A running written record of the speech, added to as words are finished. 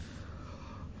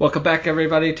Welcome back,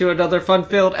 everybody, to another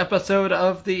fun-filled episode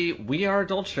of the We Are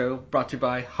Adult Show, brought to you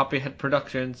by Hoppyhead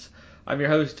Productions. I'm your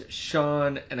host,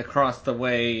 Sean, and across the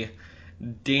way,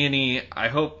 Danny. I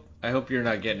hope you're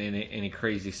not getting any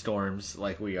crazy storms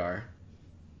like we are.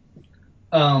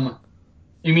 You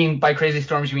mean by crazy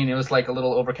storms, you mean it was like a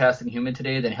little overcast and humid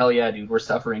today? Then hell yeah, dude, we're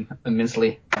suffering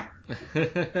immensely.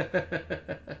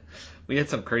 We had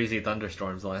some crazy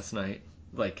thunderstorms last night,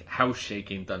 like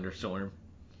house-shaking thunderstorm.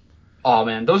 Oh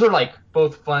man, those are like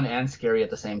both fun and scary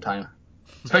at the same time,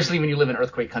 especially when you live in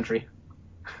earthquake country.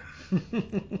 Yeah,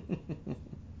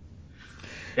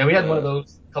 we had one of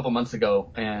those a couple months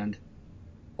ago, and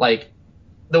like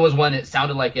there was one. It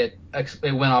sounded like it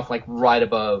went off like right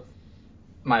above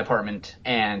my apartment,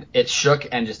 and it shook,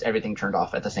 and just everything turned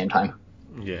off at the same time.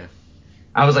 Yeah.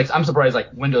 I was like, I'm surprised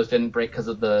like windows didn't break because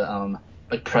of the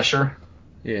like pressure.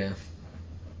 Yeah.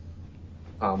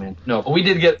 Oh man, no, but we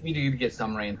did get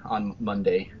some rain on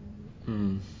Monday,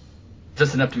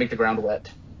 just enough to make the ground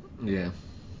wet Yeah.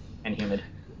 and humid.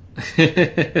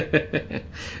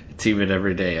 It's even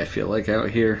every day, I feel like,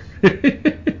 out here.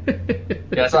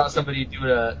 Yeah, I saw somebody did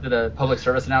a public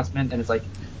service announcement, and it's like,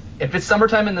 if it's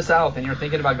summertime in the South and you're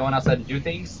thinking about going outside to do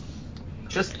things,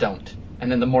 just don't.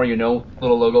 And then the more you know,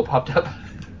 little logo popped up.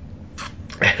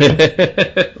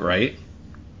 Right?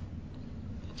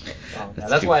 Yeah, That's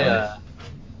that's too why funny.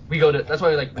 that's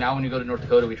why like now when we go to North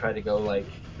Dakota, we try to go like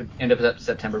end of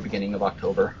September, beginning of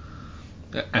October.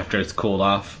 After it's cooled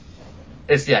off.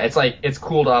 It's like it's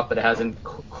cooled off, but it hasn't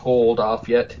cooled off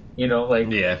yet.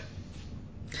 Like Yeah.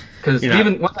 because You're we not.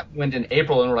 even one time we went in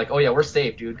April and we're like, oh yeah, we're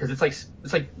safe, dude, because it's like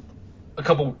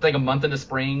a month into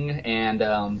spring,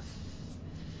 and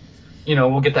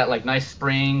we'll get that like nice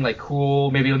spring, like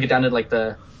cool. Maybe it'll get up to like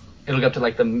the low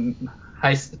 70s,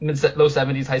 high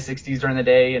 60s during the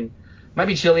day, and might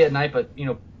be chilly at night, but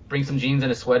bring some jeans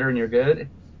and a sweater and you're good.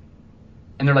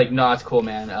 And they're like, no, it's cool,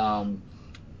 man.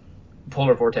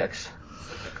 Polar vortex.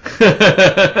 We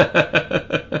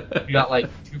got like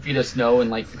 2 feet of snow in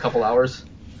like a couple hours.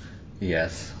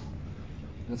 Yes.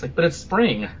 And it's like, but it's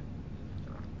spring.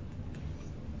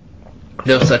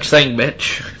 No such thing,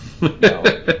 bitch. No,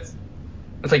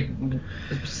 it's like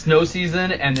snow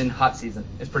season and then hot season.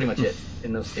 It's pretty much it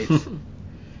in those states.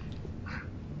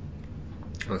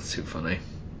 That's too funny.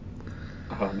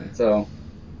 Oh man, so.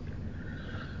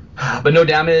 But no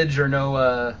damage or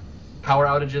no power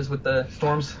outages with the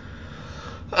storms.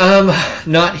 Um,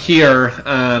 Not here.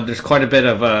 There's quite a bit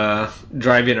of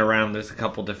driving around. There's a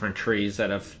couple different trees that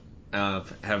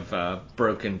have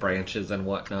broken branches and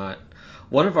whatnot.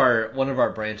 One of our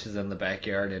branches in the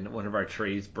backyard and one of our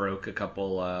trees broke a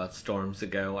couple storms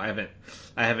ago. I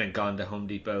haven't gone to Home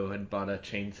Depot and bought a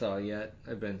chainsaw yet.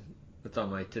 It's on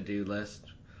my to-do list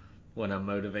when I'm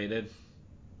motivated.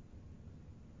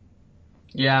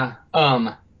 Yeah.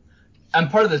 I'm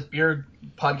part of this beer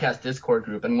podcast Discord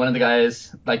group, and one of the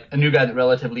guys, like a new guy that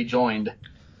relatively joined,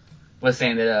 was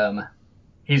saying that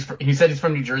he said he's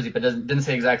from New Jersey, but didn't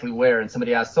say exactly where. And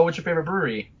somebody asked, "So, what's your favorite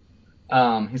brewery?"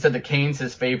 He said that Cane's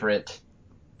his favorite,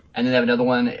 and then they have another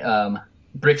one,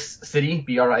 Brix City,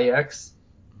 Brix.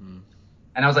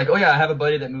 And I was like, "Oh yeah, I have a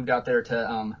buddy that moved out there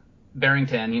to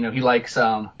Barrington. He likes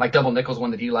like Double Nickel's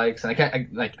one that he likes, and I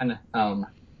can't like and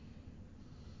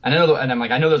I know, and I'm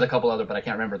like, I know there's a couple other, but I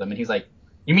can't remember them." And he's like,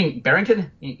 "You mean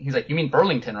Barrington?" He's like, "You mean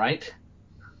Burlington, right?"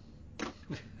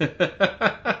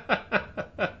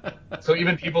 So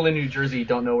even people in New Jersey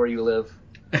don't know where you live.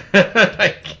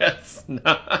 I guess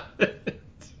not.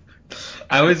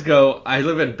 I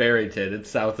live in Barrington. It's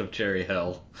south of Cherry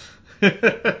Hill. Because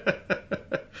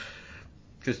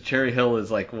Cherry Hill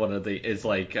is like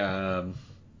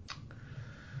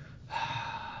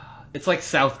it's like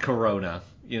South Corona.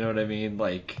 You know what I mean?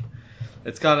 Like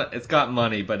it's got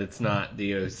money, but it's not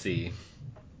the OC.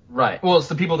 Right. Well, it's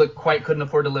the people that quite couldn't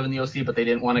afford to live in the OC, but they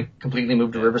didn't want to completely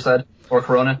move to Yeah. Riverside or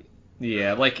Corona.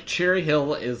 Yeah, like Cherry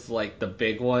Hill is like the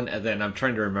big one, and then I'm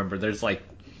trying to remember. There's like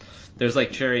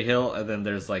Cherry Hill, and then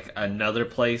there's like another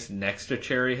place next to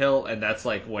Cherry Hill, and that's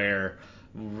like where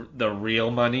the real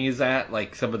money is at.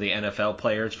 Like some of the NFL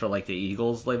players for like the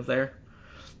Eagles live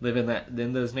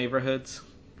in those neighborhoods.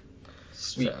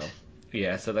 So Sweet.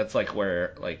 yeah, so that's like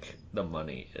where like the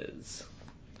money is.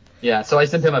 Yeah. So I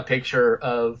sent him a picture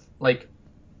of like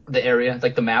the area,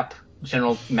 like the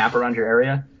general map around your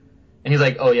area. And he's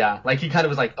like, "Oh yeah," like he kind of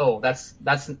was like, "Oh, that's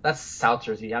South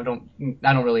Jersey. I don't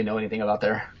really know anything about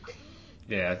there."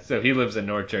 Yeah, so he lives in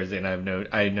North Jersey, and I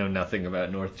know nothing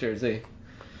about North Jersey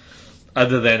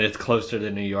other than it's closer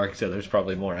to New York, so there's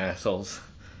probably more assholes.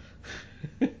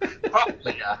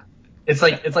 Probably, yeah.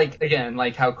 it's like again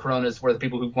like how Corona's where the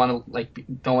people who want to like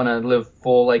don't want to live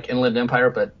full like Inland Empire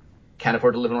but can't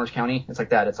afford to live in Orange County. It's like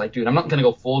that. It's like, dude, I'm not gonna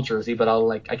go full Jersey, but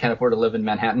I can't afford to live in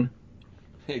Manhattan.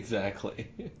 Exactly.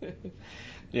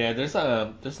 Yeah, there's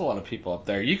a lot of people up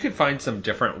there. You could find some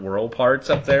different rural parts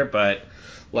up there, but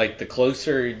like the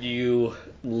closer you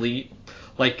leave,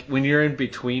 like when you're in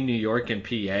between New York and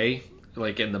PA,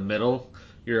 like in the middle,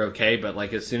 you're okay. But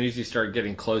like as soon as you start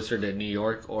getting closer to New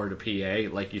York or to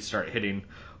PA, like you start hitting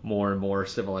more and more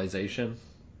civilization.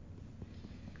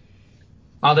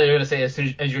 I thought you were gonna say as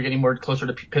soon as you're getting more closer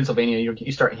to Pennsylvania,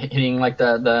 you start hitting like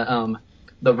the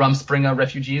Rumspringa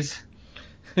refugees.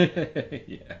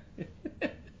 Yeah.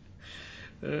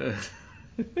 Uh,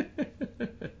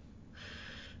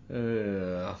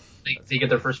 They get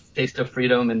their first taste of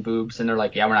freedom and boobs, and they're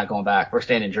like, yeah, we're not going back. We're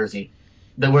staying in Jersey,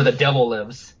 where the devil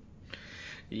lives.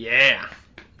 yeah.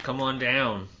 Come on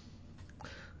down.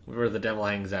 Where the devil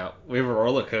hangs out. We have a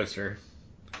roller coaster.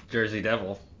 Jersey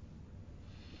Devil.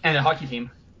 And a hockey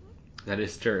team. That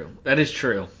is true. That is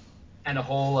true. And a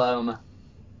whole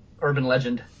urban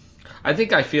legend. I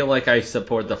think I feel like I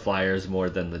support the Flyers more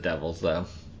than the Devils, though.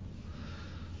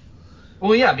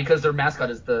 Well, yeah, because their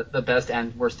mascot is the best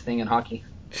and worst thing in hockey.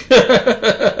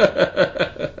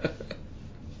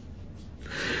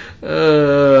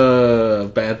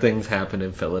 Bad things happen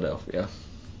in Philadelphia.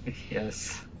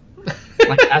 Yes.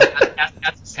 Like ask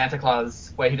Santa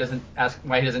Claus why he doesn't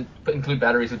include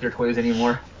batteries with your toys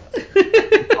anymore.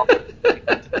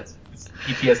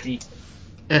 PTSD.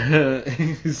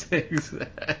 Exactly.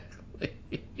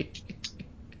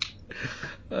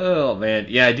 Oh man,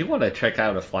 yeah, I do want to check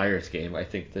out a Flyers game. I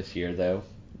think this year though,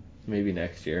 maybe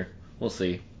next year. We'll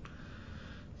see.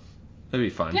 That'd be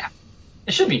fun. Yeah,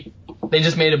 it should be. They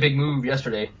just made a big move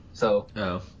yesterday, so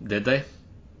Oh, did they?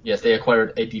 yes, they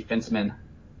acquired a defenseman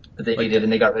that they Like needed, the,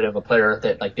 and they got rid of a player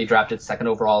that like they drafted second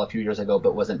overall a few years ago,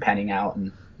 but wasn't panning out,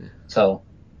 and so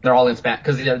they're all in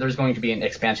because there's going to be an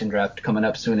expansion draft coming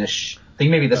up soonish. I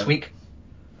think maybe this week.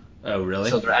 Oh, really?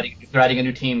 So they're adding a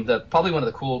new team, probably one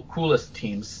of the coolest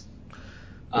teams.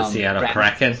 The Seattle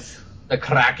Kraken. The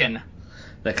Kraken.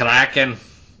 The Kraken.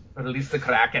 Release the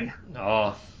Kraken.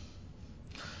 Oh,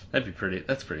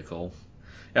 That's pretty cool.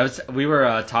 We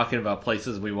were talking about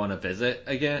places we want to visit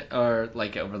again, or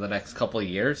like over the next couple of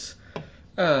years.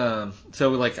 So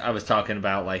like I was talking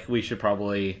about, like we should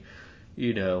probably,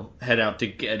 head out to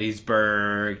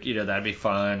Gettysburg. That'd be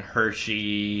fun.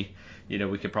 Hershey.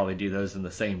 We could probably do those in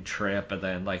the same trip, and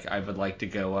then like I would like to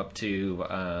go up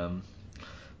to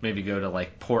maybe go to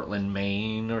like Portland,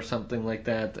 Maine, or something like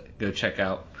that. Go check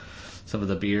out some of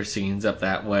the beer scenes up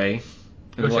that way.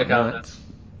 Go check out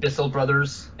Bissell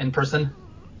Brothers in person.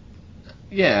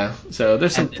 Yeah, so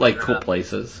there's some And like cool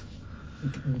places.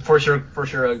 For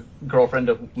sure, a girlfriend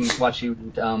to watch you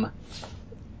eat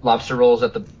lobster rolls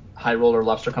at the High Roller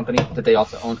Lobster Company that they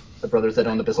also own. The brothers that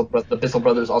own the Bissell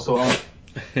Brothers also own.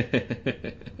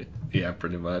 Yeah,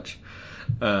 pretty much.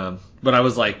 But I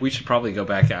was like, we should probably go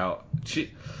back out.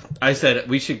 I said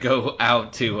we should go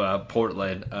out to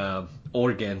Portland,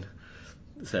 Oregon.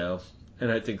 So,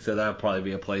 and I think so that'll probably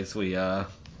be a place we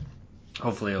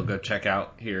hopefully will go check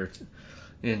out here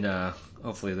in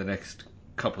hopefully the next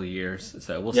couple of years.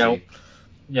 So we'll see.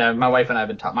 Yeah, my wife and I have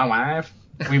been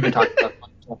we've been talking about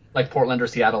like Portland or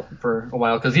Seattle for a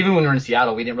while, because even when we were in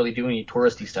Seattle, we didn't really do any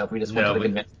touristy stuff. We just went to the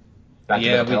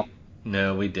convention.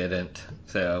 No, we didn't.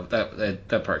 So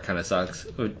that part kind of sucks.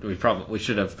 We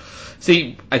should have.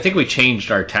 See, I think we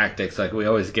changed our tactics. Like we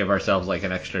always give ourselves like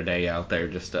an extra day out there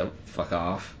just to fuck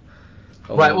off.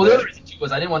 Right. Well, the other reason too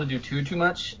was I didn't want to do too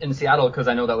much in Seattle, because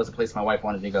I know that was a place my wife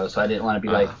wanted to go. So I didn't want to be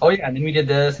like, oh yeah, and then we did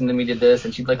this, and then we did this,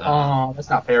 and she'd be like, oh, that's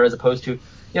not fair. As opposed to,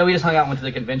 we just hung out and went to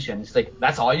the convention. It's like,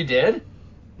 that's all you did?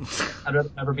 I'd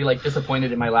rather never be like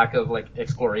disappointed in my lack of like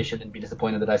exploration and be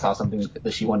disappointed that I saw something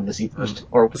that she wanted to see first.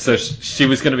 So she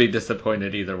was going to be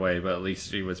disappointed either way, but at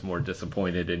least she was more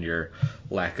disappointed in your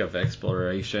lack of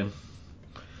exploration.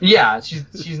 Yeah,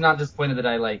 she's not disappointed that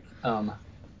I like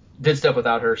did stuff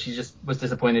without her. She just was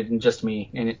disappointed in just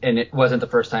me, and it wasn't the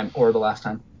first time or the last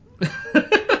time.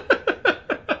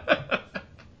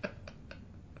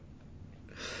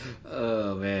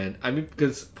 Oh man, I mean,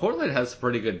 because Portland has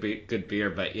pretty good beer,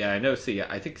 but yeah, I know.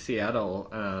 I think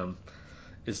Seattle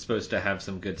is supposed to have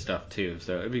some good stuff too.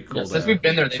 So it'd be cool. Since we've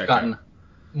been there, they've gotten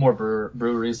more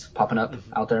breweries popping up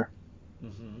out there.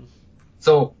 Mm-hmm.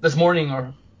 So this morning,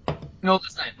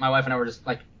 this night, my wife and I were just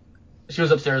like, she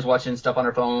was upstairs watching stuff on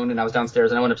her phone, and I was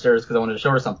downstairs, and I went upstairs because I wanted to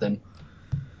show her something.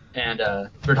 And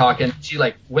we were talking. She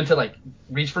like went to like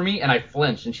reach for me, and I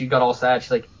flinched, and she got all sad.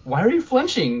 She's like, "Why are you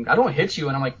flinching? I don't hit you."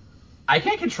 And I'm like, "I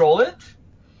can't control it."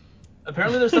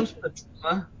 Apparently, there's some sort of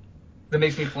trauma that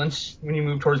makes me flinch when you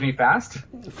move towards me fast.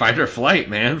 Fight or flight,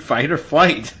 man. Fight or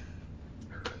flight.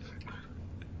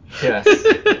 Yes.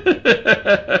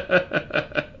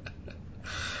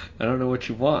 I don't know what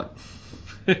you want.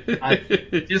 I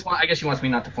guess she wants me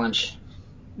not to flinch,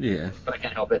 Yeah. but I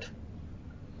can't help it.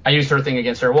 I used her thing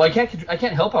against her. Well, I can't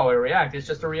help how I react. It's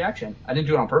just a reaction. I didn't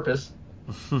do it on purpose.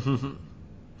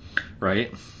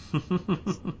 Right.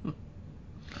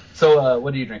 So,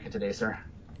 what are you drinking today, sir?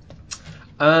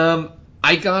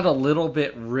 I got a little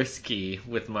bit risky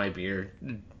with my beer,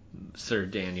 Sir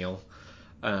Daniel.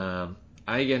 I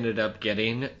ended up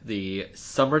getting the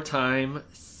Summertime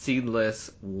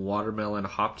Seedless Watermelon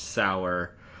Hopped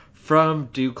Sour from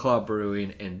Dew Claw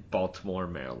Brewing in Baltimore,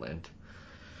 Maryland.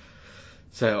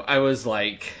 So I was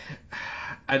like,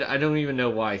 I don't even know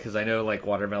why, because I know like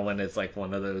watermelon is like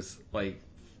one of those like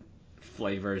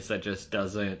flavors that just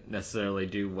doesn't necessarily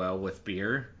do well with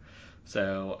beer.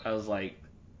 So I was like,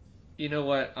 you know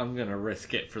what? I'm gonna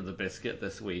risk it for the biscuit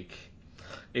this week.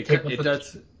 Take one It for the.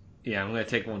 does. Yeah, I'm gonna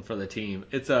take one for the team.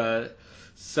 It's a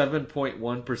 7.1%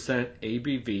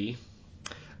 ABV.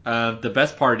 The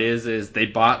best part is they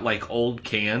bought like old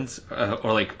cans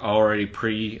or like already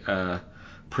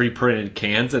pre-printed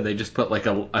cans, and they just put like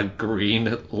a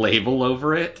green label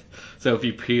over it. So if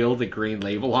you peel the green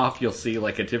label off, you'll see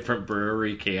like a different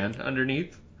brewery can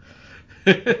underneath.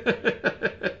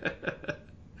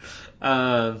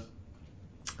 um,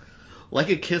 Like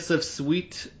a kiss of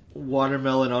sweet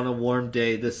watermelon on a warm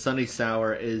day, this sunny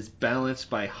sour is balanced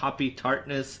by hoppy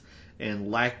tartness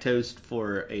and lactose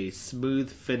for a smooth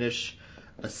finish,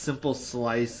 a simple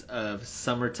slice of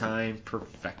summertime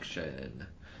perfection.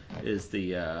 Is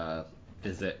the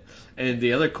is it? And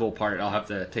the other cool part, I'll have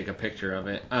to take a picture of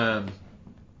it.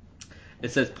 It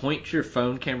says point your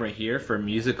phone camera here for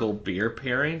musical beer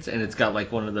pairings, and it's got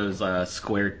like one of those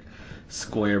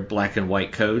square black and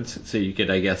white codes, so you could,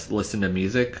 I guess, listen to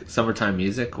music, summertime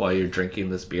music, while you're drinking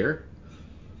this beer.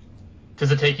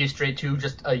 Does it take you straight to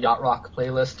just a yacht rock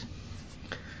playlist?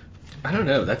 I don't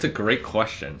know. That's a great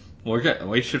question.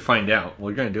 We should find out.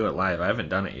 We're gonna do it live. I haven't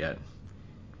done it yet.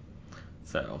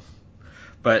 So,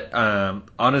 but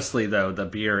honestly, though, the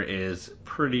beer is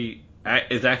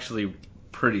actually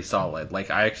pretty solid. Like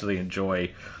I actually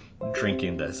enjoy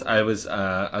drinking this. I was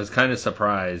kind of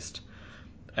surprised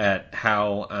at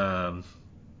how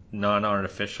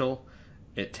non-artificial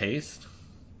it tastes.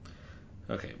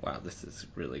 Okay, wow, this is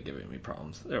really giving me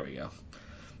problems. There we go.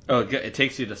 Oh, it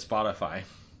takes you to Spotify.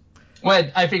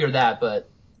 Well, I figured that, but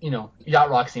yacht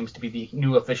rock seems to be the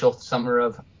new official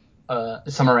summer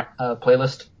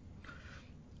playlist.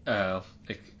 Oh,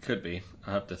 it could be.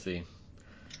 I'll have to see.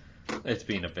 It's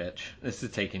being a bitch. This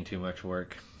is taking too much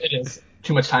work. It is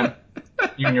too much time.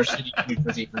 You and your city, New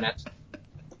Jersey internet.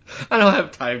 I don't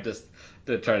have time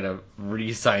to try to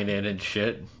re-sign in and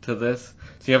shit to this.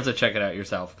 So you have to check it out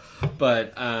yourself.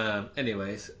 But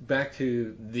anyways, back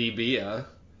to the beer.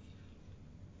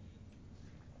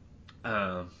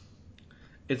 Um,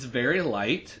 it's very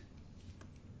light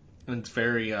and it's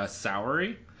very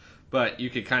soury, but you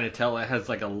could kind of tell it has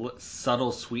like a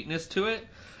subtle sweetness to it.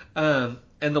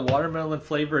 And the watermelon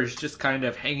flavor is just kind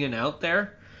of hanging out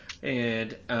there,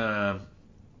 and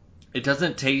it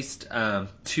doesn't taste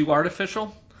too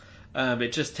artificial.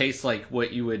 It just tastes like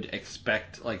what you would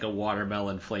expect, like a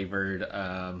watermelon flavored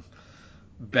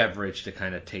beverage to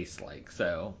kind of taste like.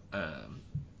 So,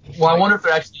 Well, I like, wonder if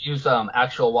they actually use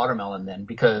actual watermelon then,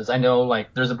 because I know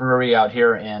like there's a brewery out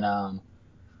here in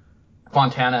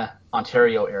Fontana,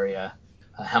 Ontario area,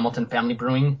 Hamilton Family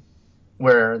Brewing,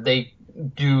 where they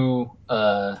do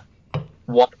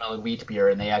watermelon wheat beer,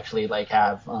 and they actually like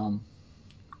have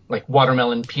like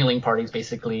watermelon peeling parties,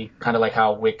 basically, kind of like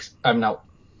how Wix, I'm not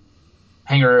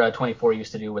Hanger 24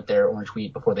 used to do with their orange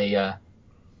wheat before they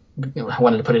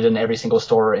wanted to put it in every single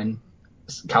store in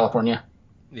California.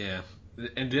 yeah.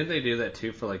 And didn't they do that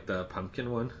too for like the pumpkin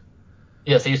one?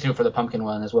 Yes, they used to do it for the pumpkin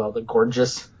one as well, the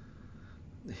Gorgeous,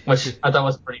 which I thought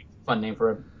was a pretty fun name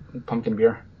for a pumpkin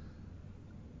beer.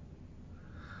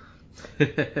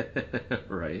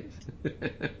 Right.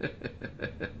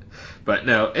 But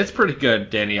no, it's pretty good,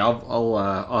 Danny. I'll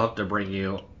have to bring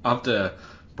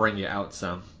you out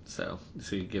some, so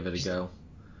you give it a go.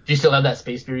 Do you still have that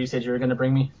space beer you said you were going to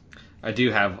bring me? I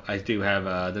do have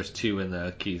there's two in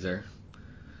the Keezer.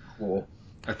 Cool.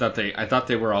 I thought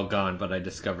they were all gone, but I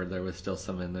discovered there was still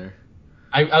some in there.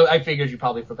 I figured you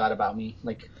probably forgot about me,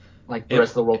 like the rest Yep.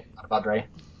 of the world forgot about Dre.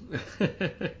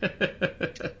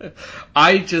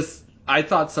 I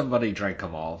thought somebody drank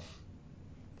them all.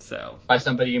 So, By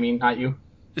somebody, you mean not you?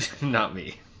 not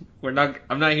me.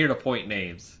 I'm not here to point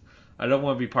names. I don't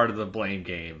want to be part of the blame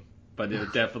game. but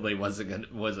it definitely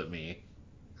wasn't me.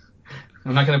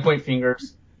 I'm not gonna point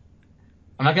fingers.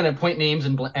 I'm not gonna point names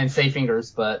and say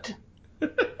fingers, but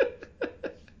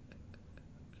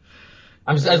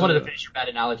I just wanted to finish your bad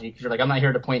analogy because you're like, I'm not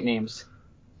here to point names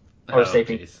or say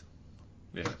fingers.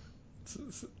 Yeah,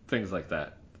 things like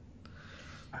that.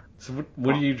 So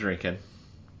what are you drinking?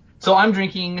 So I'm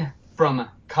drinking from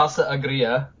Casa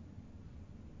Agria.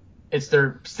 It's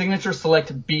their signature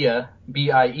select Bia,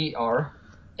 Bier,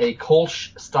 a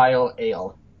Kolsch style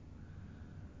ale.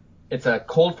 It's a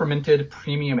cold fermented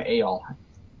premium ale,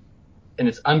 and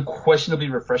it's unquestionably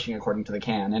refreshing according to the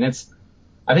can. And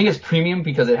I think it's premium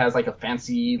because it has like a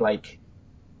fancy like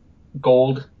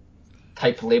gold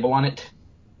type label on it.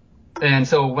 And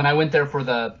so when I went there for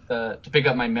to pick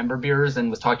up my member beers and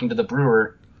was talking to the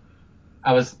brewer,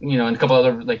 I was, and a couple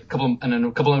other couple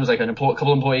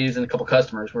employees and a couple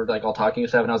customers were like all talking and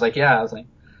stuff. And I was like, yeah,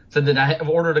 so then I have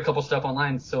ordered a couple stuff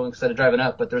online. So instead of driving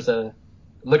up, but there's a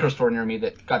liquor store near me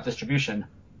that got distribution.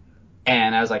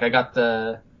 And I was like, I got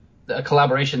the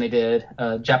collaboration they did,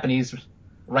 Japanese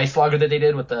rice lager that they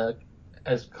did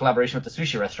as collaboration with the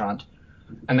sushi restaurant.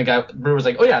 And the brewer was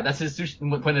like, oh yeah, that's his sushi.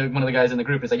 One of the guys in the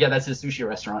group is like, yeah, that's his sushi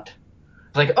restaurant.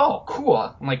 I was like, oh, cool.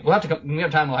 I'm like, we'll have to come, when we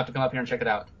have time, we'll have to come up here and check it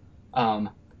out.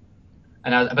 But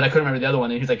I couldn't remember the other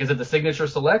one. And he's like, is it the Signature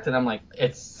Select? And I'm like,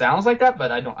 it sounds like that,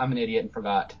 but I'm an idiot and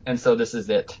forgot. And so this is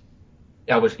it.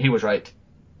 Yeah, he was right.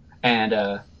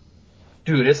 And,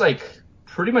 dude, it's like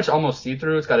pretty much almost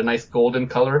see-through. It's got a nice golden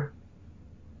color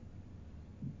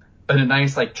and a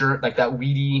nice like that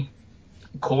weedy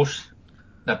Kolsch,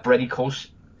 that bready Kolsch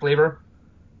flavor.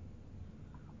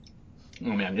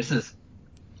 Oh man, it's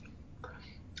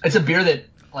a beer that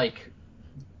like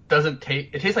doesn't taste,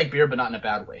 it tastes like beer, but not in a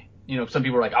bad way. Some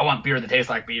people are like, I want beer that tastes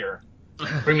like beer.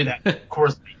 Bring me that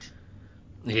Coors Light.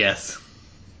 Yes.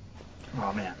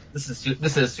 Oh man, this is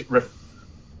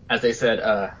as they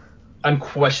said,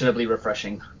 unquestionably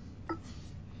refreshing.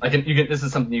 This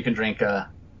is something you can drink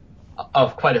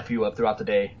of quite a few of throughout the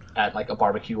day at like a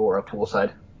barbecue or a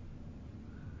poolside.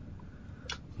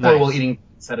 Nice. Or while eating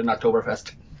at an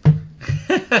Oktoberfest.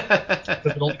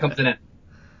 Because it only comes in at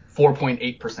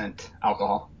 4.8%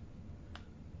 alcohol.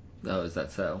 Oh, is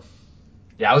that so?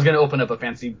 Yeah, I was gonna open up a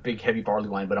fancy big heavy barley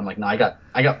wine, but I'm like, no,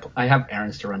 I have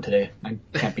errands to run today. I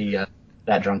can't be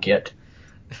that drunk yet.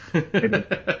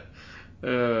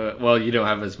 Well, you don't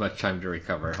have as much time to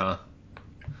recover, huh?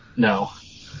 No.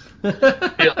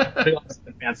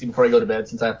 Fancy before I go to bed,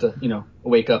 since I have to,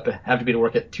 wake up. I have to be to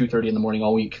work at 2:30 in the morning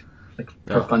all week, like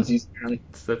for funsies. Apparently.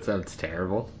 That sounds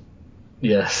terrible.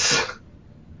 Yes.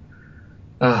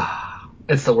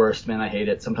 It's the worst, man. I hate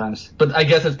it sometimes, but I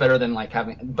guess it's better than like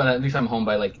but at least I'm home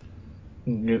by like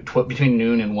between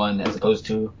noon and 1, as opposed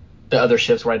to the other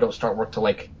shifts where I don't start work till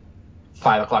like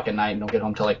 5 o'clock at night and don't get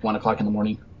home till like 1 o'clock in the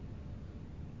morning.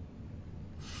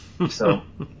 So,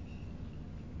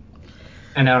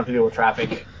 and I don't have to deal with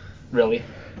traffic, really.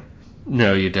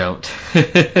 No, you don't.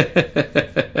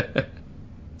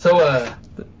 So,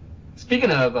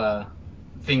 speaking of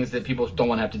things that people don't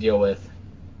want to have to deal with,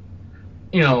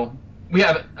 we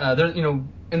have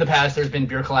in the past there's been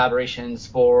beer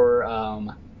collaborations for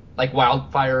like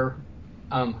wildfire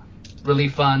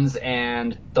relief funds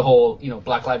and the whole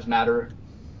Black Lives Matter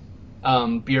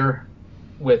beer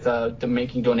with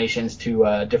making donations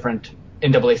to different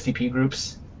NAACP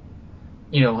groups.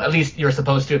 At least you're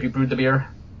supposed to if you brewed the beer.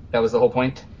 That was the whole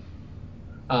point.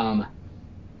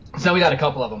 So we got a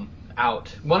couple of them out.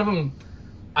 One of them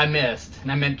I missed,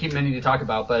 and keep meaning to talk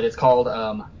about, but it's called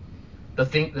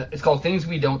it's called Things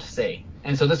We Don't Say.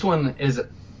 And so this one is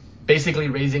basically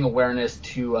raising awareness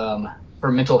for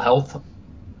mental health.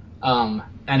 And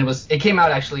it came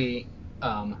out actually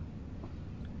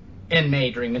in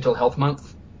May during Mental Health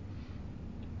Month.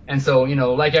 And so,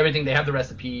 like everything, they have the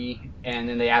recipe, and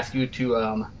then they ask you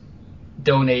to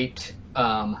donate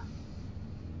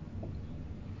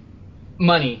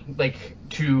money, like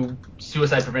to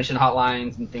suicide prevention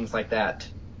hotlines and things like that.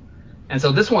 And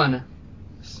so this one,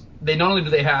 they not only do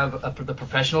they have the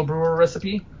professional brewer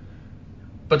recipe,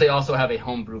 but they also have a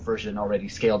homebrew version already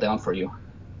scaled down for you.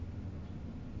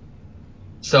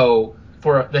 So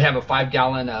they have a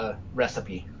 5-gallon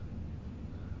recipe.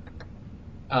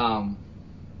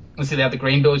 Let's see, they have the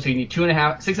grain bill, so you need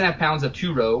 6.5 pounds of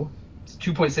 2-row,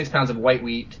 2.6 pounds of white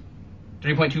wheat,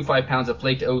 3.25 pounds of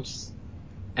flaked oats,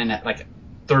 and like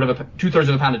 2/3 of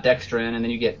a pound of dextrin, and then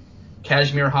you get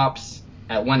cashmere hops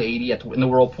at 180 in the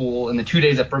whirlpool, and then 2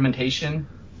 days of fermentation.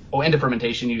 Into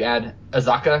fermentation, you add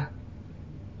Azaka,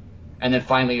 and then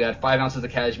finally you add 5 ounces of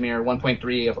cashmere,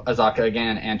 1.3 of Azaka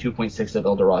again, and 2.6 of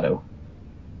Eldorado.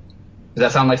 Does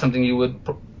that sound like something you would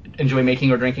enjoy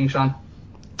making or drinking, Sean?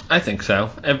 I think so.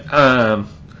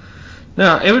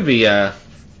 No, it would be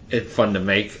it's fun to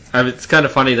make. It's kind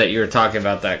of funny that you were talking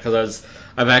about that because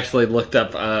I've actually looked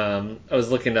up. I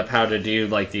was looking up how to do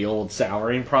like the old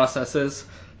souring processes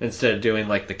instead of doing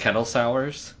like the kettle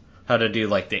sours. How to do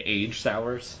like the age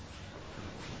sours.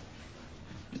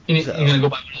 You're gonna go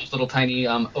buy one of those little tiny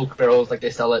oak barrels like they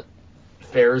sell at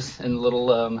fairs and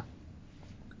little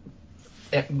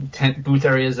tent booth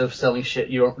areas of selling shit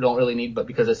you don't really need, but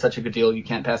because it's such a good deal, you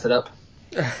can't pass it up.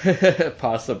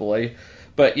 Possibly.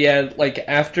 But yeah, like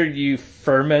after you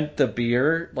ferment the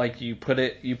beer, like you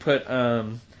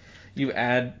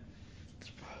add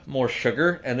more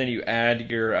sugar and then you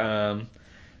add your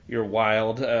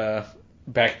wild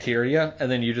bacteria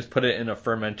and then you just put it in a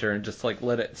fermenter and just like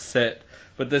let it sit.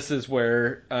 But this is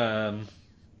where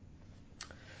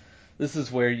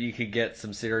you could get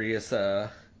some serious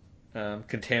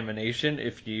contamination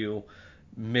if you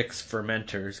mix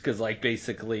fermenters because like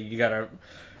basically you gotta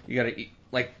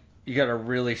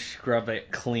really scrub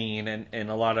it clean and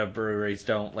a lot of breweries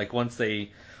don't like once they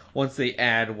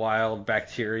add wild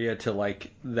bacteria to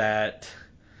like that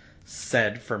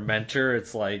said fermenter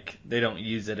it's like they don't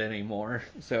use it anymore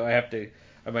so I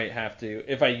might have to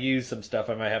if I use some stuff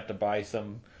I might have to buy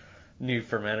some new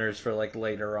fermenters for like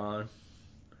later on.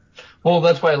 Well,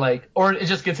 that's why or it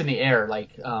just gets in the air.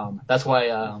 That's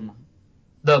why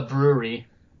the brewery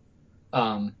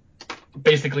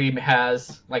basically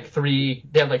has they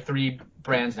have like three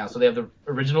brands now. So they have the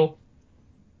original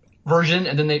version,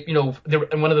 and then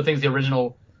and one of the things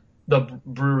the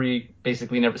brewery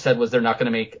basically never said was they're not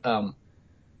going to make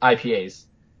IPAs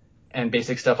and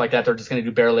basic stuff like that. They're just going to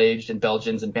do barrel aged and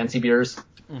Belgians and fancy beers.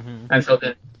 Mm-hmm. And so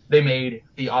then they made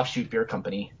the offshoot beer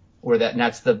company and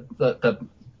that's the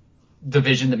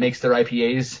division that makes their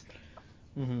IPAs.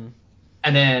 Mm-hmm.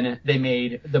 And then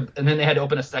they had to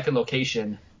open a second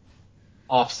location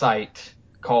off-site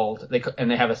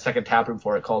and they have a second tap room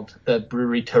for it called the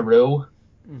Brewery Tarot.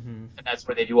 Mm-hmm. And that's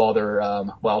where they do all their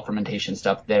wild fermentation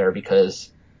stuff there because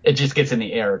it just gets in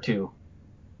the air too.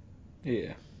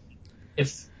 Yeah.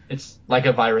 It's like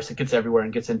a virus. It gets everywhere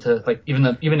and gets into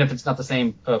even if it's not the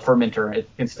same fermenter, it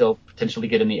can still potentially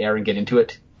get in the air and get into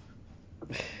it.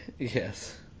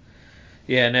 Yes.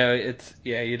 Yeah, no,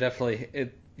 you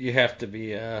have to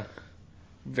be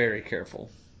very careful.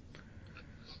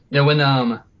 Yeah, when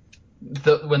I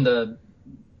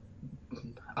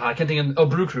can't think of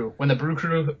Brew Crew. When the Brew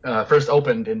Crew first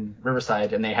opened in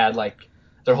Riverside, and they had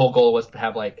their whole goal was to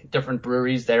have different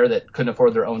breweries there that couldn't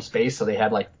afford their own space, so they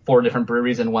had 4 different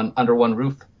breweries under one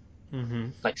roof, mm-hmm.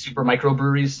 Like super micro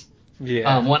breweries.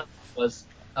 Yeah. One was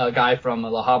a guy from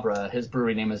La Habra. His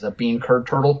brewery name is a Bean Curd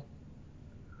Turtle.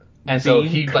 And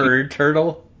Bean Curd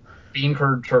Turtle. Bean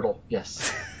Curd Turtle,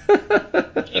 yes. He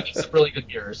makes some really good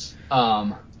beers.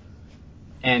 And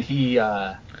he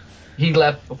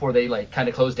left before they kind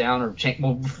of closed down or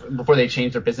before they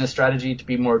changed their business strategy to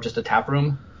be more just a tap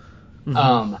room.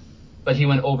 Mm-hmm. But he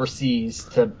went overseas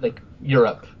to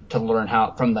Europe to learn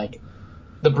how from the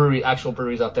actual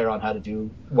breweries out there on how to do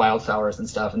wild sours and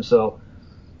stuff. And so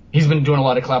he's been doing a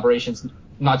lot of collaborations,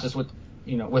 not just with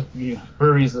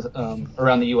breweries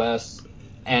around the U.S.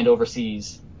 and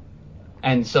overseas.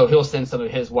 And so he'll send some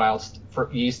of his wild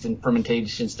yeast and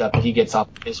fermentation stuff that he gets off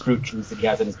his fruit trees that he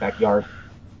has in his backyard.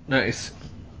 Nice.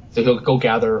 So he'll go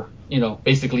gather,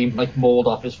 basically mold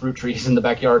off his fruit trees in the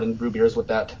backyard and brew beers with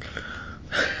that.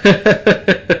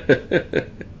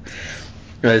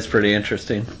 That's pretty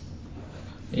interesting.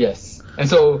 Yes. And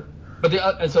so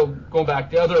going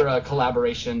back, the other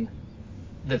collaboration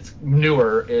that's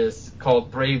newer is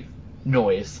called Brave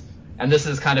Noise. And this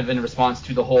is kind of in response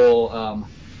to the whole,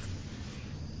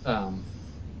 I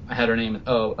had her name,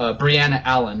 Brianna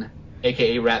Allen,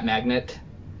 aka Rat Magnet,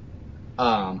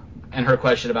 and her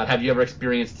question about have you ever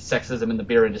experienced sexism in the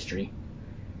beer industry?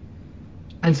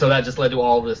 And so that just led to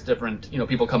all this different,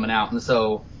 people coming out. And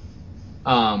so,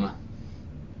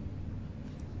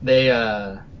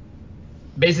 they,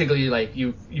 basically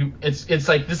it's this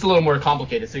is a little more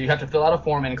complicated. So you have to fill out a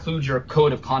form and include your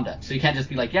code of conduct. So you can't just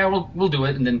be yeah, we'll do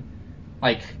it. And then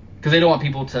because they don't want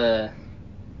people to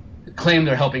claim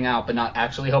they're helping out, but not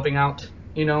actually helping out,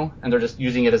 and they're just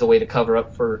using it as a way to cover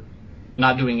up for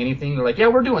not doing anything. They're yeah,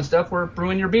 we're doing stuff. We're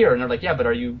brewing your beer. And they're yeah, but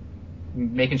are you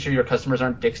making sure your customers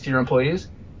aren't dicks to your employees?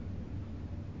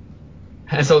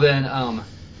 And so then,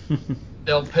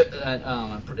 they'll put,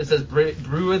 it says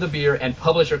brew the beer and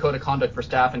publish your code of conduct for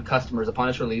staff and customers upon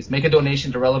its release. Make a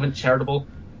donation to relevant charitable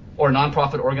or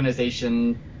nonprofit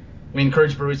organization. We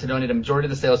encourage breweries to donate a majority of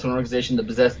the sales to an organization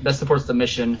that best supports the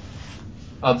mission.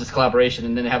 of this collaboration,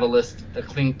 and then they have a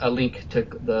link to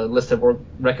the list of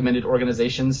recommended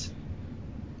organizations,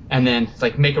 and then it's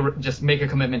like just make a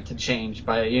commitment to change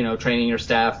by training your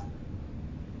staff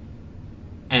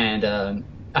and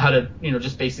how to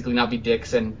just basically not be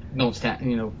dicks and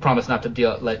don't promise not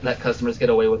to let customers get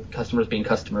away with customers being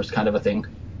customers, kind of a thing.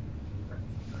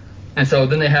 And so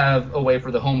then they have a way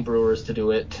for the home brewers to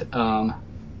do it.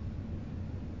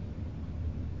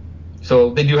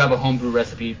 So they do have a homebrew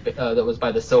recipe that was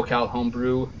by the SoCal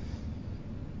Homebrew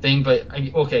thing, but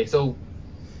so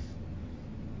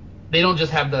they don't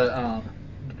just have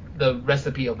the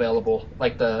recipe available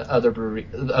like the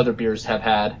other beers have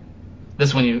had.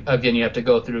 This one, you have to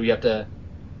go through. You have to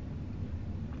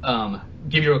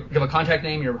give a contact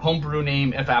name, your homebrew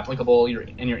name if applicable,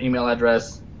 and your email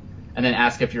address, and then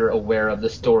ask if you're aware of the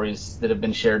stories that have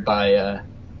been shared by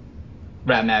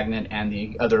Rat Magnet and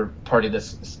the other party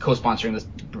that's co-sponsoring this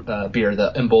beer,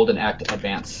 the Embolden Act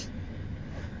Advance.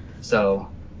 So,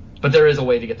 but there is a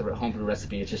way to get the homebrew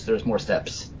recipe. It's just there's more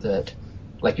steps that,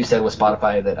 like you said with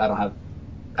Spotify, that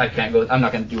I can't go. I'm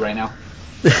not going to do right now.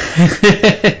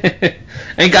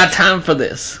 Ain't got time for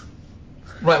this.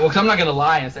 Right. Well, because I'm not going to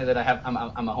lie and say that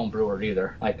I'm a home brewer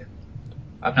either. Like,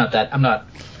 I'm not that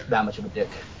much of a dick.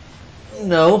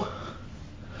 No.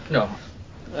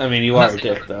 I mean, you are a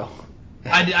dick, though.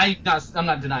 I'm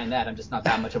not denying that. I'm just not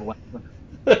that much of a one.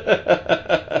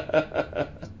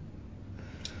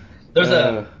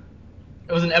 It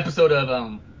was an episode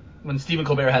of when Stephen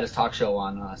Colbert had his talk show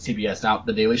on CBS, now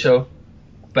The Daily Show.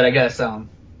 But I guess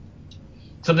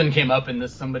something came up and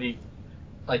somebody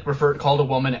called a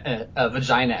woman a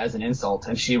vagina as an insult,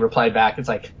 and she replied back, it's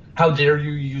like, how dare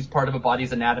you use part of a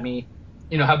body's anatomy?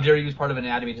 How dare you use part of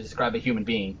anatomy to describe a human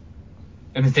being?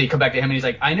 And then they come back to him and he's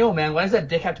like, I know, man, why does that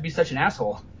dick have to be such an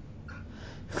asshole?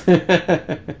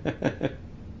 Man,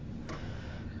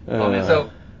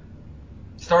 so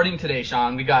starting today,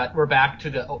 Sean, we're back to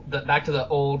the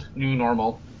old new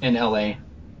normal in LA.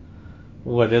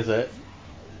 What is it?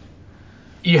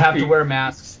 You have to wear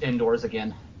masks indoors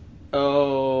again.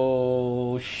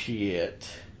 Oh shit!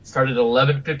 Started at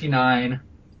 11:59.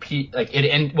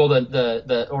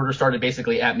 The order started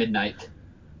basically at midnight.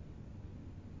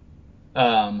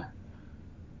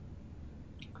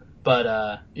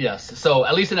 Yes. So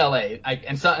at least in LA,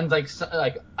 I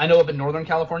know up in Northern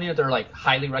California, they're like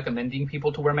highly recommending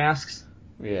people to wear masks.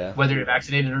 Yeah. Whether you're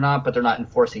vaccinated or not, but they're not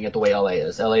enforcing it the way LA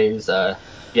is. LA is,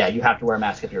 you have to wear a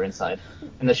mask if you're inside,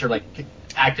 unless you're like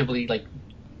actively like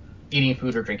eating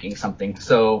food or drinking something.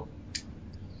 So,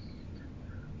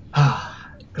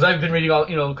 because I've been reading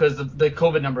because the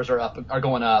COVID numbers are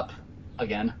going up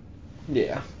again.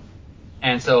 Yeah.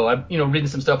 And so I'm, reading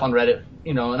some stuff on Reddit,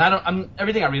 and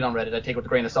everything I read on Reddit I take with a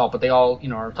grain of salt, but they all,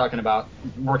 are talking about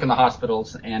work in the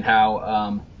hospitals and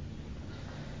how,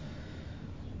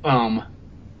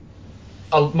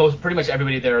 pretty much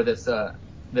everybody there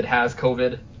that has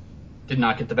COVID did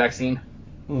not get the vaccine.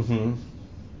 Mm-hmm.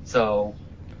 So,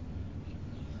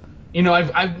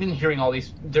 I've been hearing all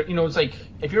these, it's like,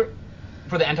 if you're,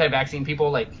 for the anti-vaccine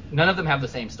people, like, none of them have the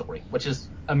same story, which is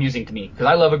amusing to me, because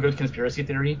I love a good conspiracy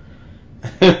theory.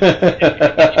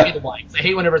 I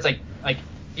hate whenever it's like,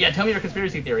 yeah, tell me your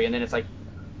conspiracy theory, and then it's like,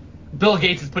 Bill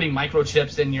Gates is putting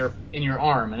microchips in your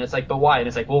arm, and it's like, but why? And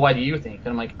it's like, well, why do you think? And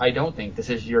I'm like, I don't think,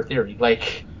 this is your theory.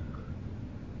 Like,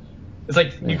 it's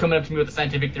like you coming up to me with a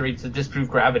scientific theory to disprove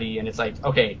gravity, and it's like,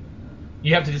 okay,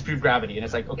 you have to disprove gravity, and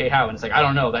it's like, okay, how? And it's like, I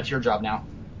don't know, that's your job now.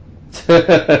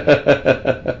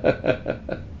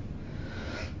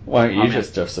 Why don't you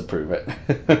just disapprove it?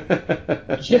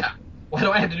 Yeah. Why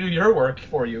do I have to do your work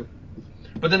for you?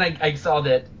 But then I saw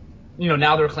that,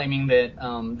 now they're claiming that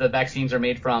the vaccines are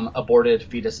made from aborted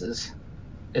fetuses.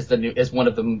 Is one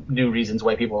of the new reasons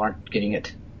why people aren't getting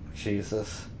it.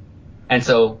 Jesus. And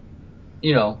so,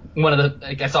 one of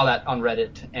the I saw that on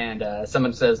Reddit, and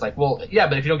someone says like, well, yeah,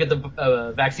 but if you don't get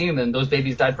the vaccine, then those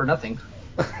babies died for nothing.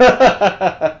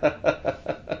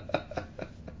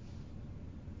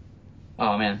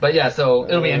 Oh man, but yeah, so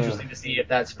it'll be interesting to see if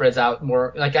that spreads out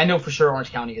more. Like, I know for sure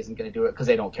Orange County isn't going to do it because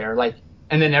they don't care. Like,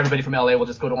 and then everybody from LA will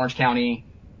just go to Orange County,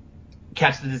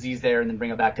 catch the disease there, and then bring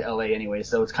it back to LA anyway.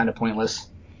 So it's kind of pointless.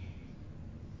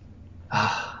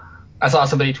 I saw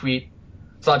somebody tweet,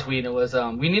 and it was,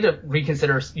 we need to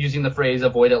reconsider using the phrase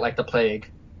 "avoid it like the plague,"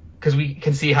 because we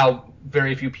can see how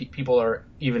very few people are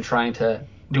even trying to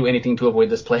do anything to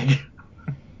avoid this plague.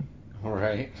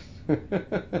 Right.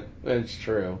 That's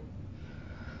true.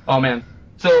 Oh man.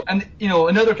 So, and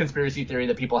another conspiracy theory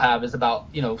that people have is about,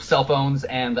 cell phones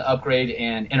and the upgrade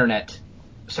in internet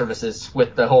services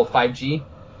with the whole 5G.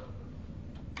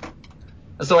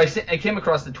 So I came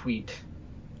across the tweet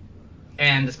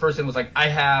and this person was like,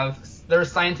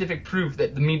 there's scientific proof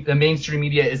that the mainstream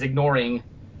media is ignoring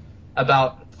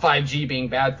about 5G being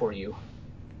bad for you,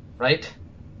 right?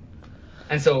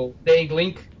 And so they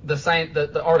link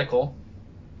the article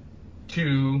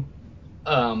to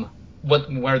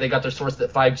where they got their source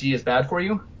that 5G is bad for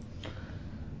you.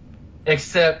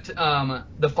 Except the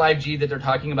 5G that they're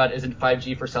talking about isn't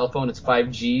 5G for cell phone, it's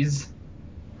 5Gs,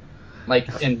 like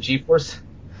in GeForce.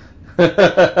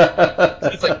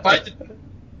 It's like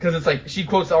because it's like she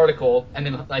quotes the article and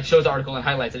then like shows the article and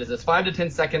highlights it. It says 5 to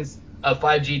 10 seconds of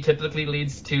 5G typically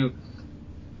leads to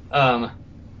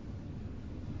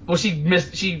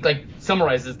she like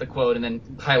summarizes the quote and then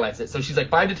highlights it. So she's like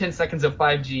 5 to 10 seconds of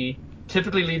 5G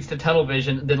typically leads to tunnel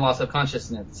vision, then loss of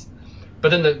consciousness. But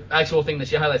then the actual thing that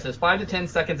she highlights is 5 to 10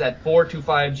 seconds at 4 to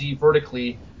 5G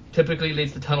vertically typically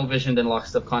leads to tunnel vision, then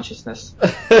loss of consciousness.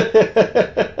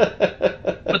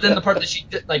 But then the part that she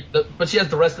did, but she has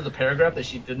the rest of the paragraph that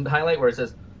she didn't highlight, where it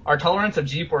says, our tolerance of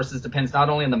G-forces depends not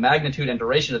only on the magnitude and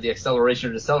duration of the acceleration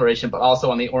or deceleration, but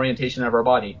also on the orientation of our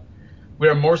body. We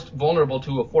are most vulnerable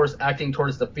to a force acting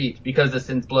towards the feet because it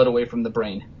sends blood away from the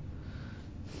brain.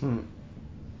 And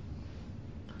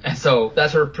so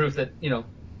that's her proof that,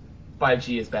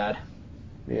 5G is bad.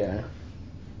 Yeah.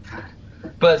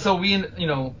 But so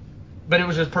but it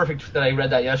was just perfect that I read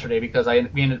that yesterday because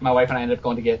my wife and I ended up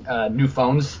going to get new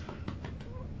phones.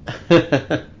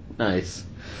 Nice.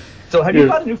 So have you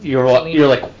bought a new phone? You're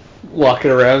like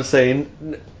walking around saying,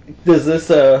 "Does this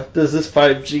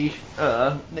 5G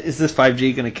is this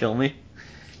 5G gonna kill me?"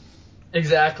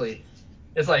 Exactly.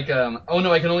 It's like oh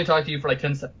no, I can only talk to you for like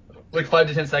 5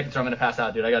 to 10 seconds or I'm gonna pass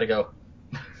out, dude. I gotta go.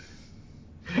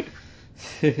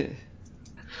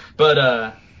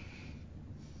 But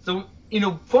so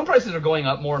phone prices are going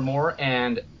up more and more,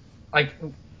 and like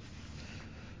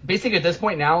basically at this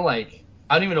point now, like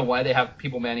I don't even know why they have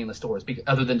people manning the stores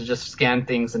other than to just scan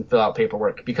things and fill out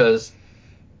paperwork, because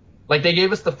like they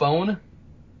gave us the phone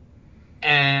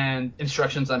and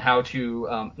instructions on how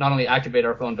to not only activate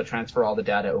our phone but transfer all the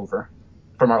data over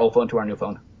from our old phone to our new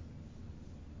phone.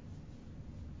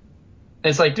 And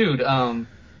it's like, dude,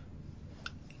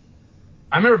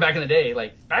 I remember back in the day,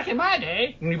 like back in my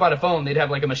day, when you bought a phone, they'd have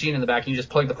like a machine in the back and you just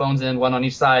plug the phones in, one on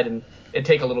each side, and it'd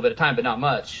take a little bit of time, but not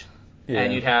much. Yeah.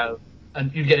 And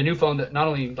you'd get a new phone that not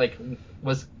only like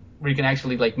was where you can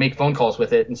actually like make phone calls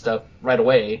with it and stuff right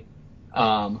away,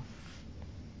 but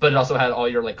it also had all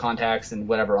your like contacts and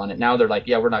whatever on it. Now they're like,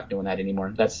 yeah, we're not doing that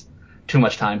anymore. That's too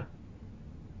much time.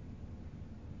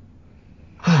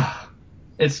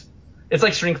 It's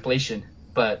like shrinkflation,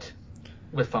 but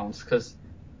with phones, because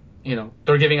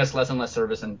they're giving us less and less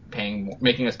service and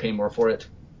making us pay more for it.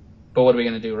 But what are we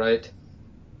going to do, right?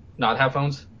 Not have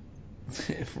phones?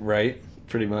 Right,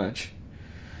 pretty much.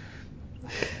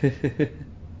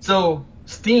 So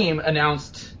Steam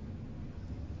announced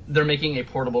they're making a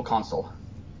portable console,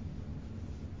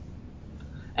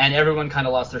 and everyone kind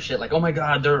of lost their shit. Like, oh my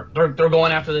god, they're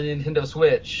going after the Nintendo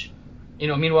Switch.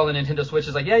 Meanwhile the Nintendo Switch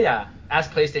is like, yeah.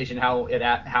 Ask PlayStation how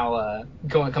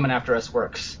coming after us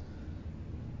works.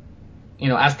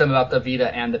 Ask them about the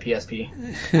Vita and the PSP,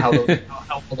 how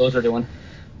those are doing.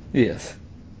 Yes.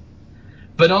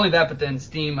 But not only that, but then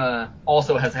Steam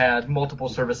also has had multiple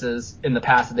services in the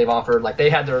past that they've offered. Like they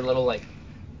had their little like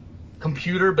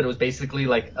computer, but it was basically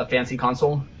like a fancy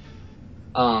console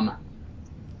that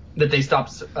they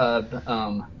stopped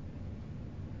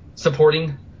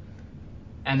supporting.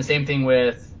 And the same thing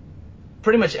with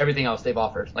pretty much everything else they've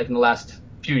offered. Like in the last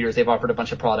few years, they've offered a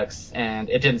bunch of products, and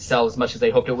it didn't sell as much as they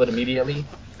hoped it would immediately.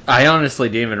 I honestly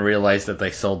didn't even realize that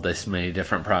they sold this many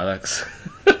different products.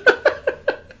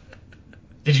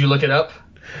 Did you look it up?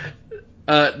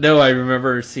 No, I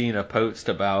remember seeing a post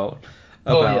about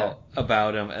yeah.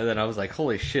 them, and then I was like,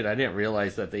 "Holy shit! I didn't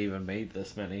realize that they even made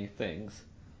this many things."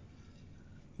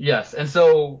 Yes, and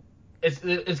so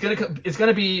it's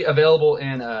gonna be available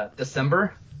in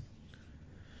December.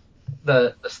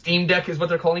 The Steam Deck is what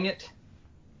they're calling it.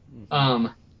 Mm-hmm.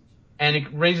 And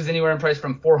it ranges anywhere in price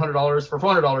from $400. For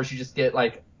 $400, you just get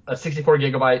like a 64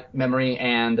 gigabyte memory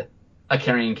and a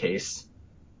carrying case.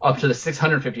 Up to the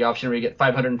 650 option where you get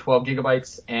 512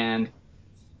 gigabytes and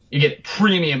you get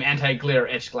premium anti-glare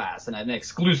etched glass and an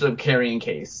exclusive carrying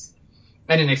case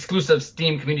and an exclusive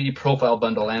Steam community profile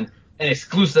bundle and an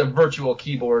exclusive virtual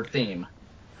keyboard theme.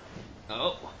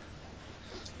 Oh.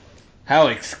 How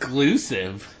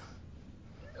exclusive.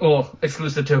 Well,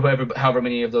 exclusive to however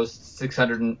many of those the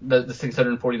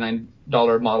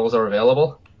 $649 models are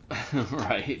available.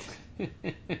 Right.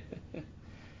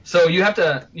 So you have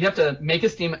to make a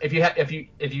Steam you have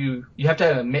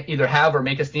to either have or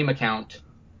make a Steam account,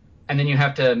 and then you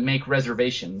have to make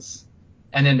reservations.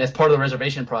 And then as part of the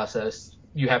reservation process,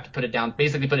 you have to put a down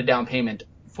payment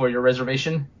for your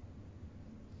reservation.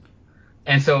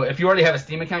 And so if you already have a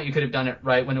Steam account, you could have done it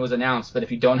right when it was announced. But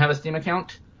if you don't have a Steam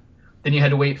account, then you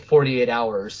had to wait 48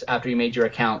 hours after you made your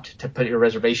account to put your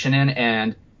reservation in,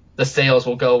 and the sales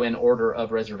will go in order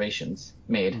of reservations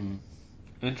made.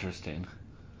 Interesting.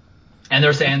 And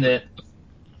they're saying that...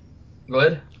 Go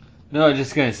ahead. No, I was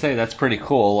just gonna say that's pretty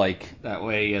cool. Like that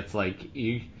way, it's like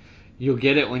you'll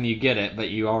get it when you get it, but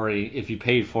you already, if you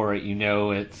paid for it,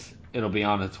 it'll be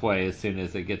on its way as soon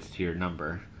as it gets to your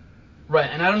number. Right,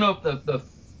 and I don't know if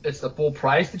it's the full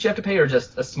price that you have to pay or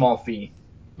just a small fee,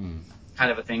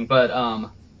 kind of a thing.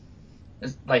 But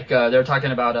it's like they're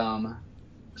talking about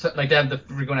so, like they have the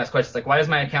frequent asked questions like, why is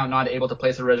my account not able to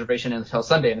place a reservation until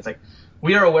Sunday? And it's like,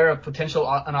 we are aware of potential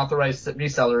unauthorized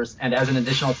resellers, and as an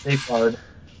additional safeguard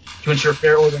to ensure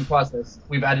fair ordering process,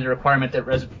 we've added a requirement that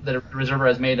a reserver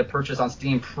has made a purchase on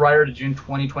Steam prior to June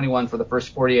 2021 for the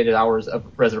first 48 hours of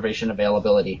reservation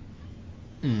availability.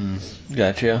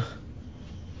 Gotcha.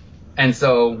 And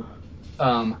so,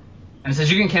 and it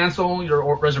says you can cancel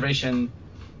your reservation,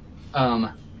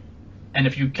 and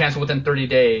if you cancel within 30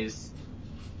 days,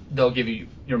 they'll give you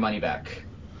your money back.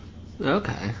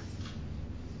 Okay.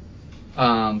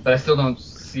 But I still don't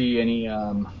see any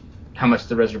how much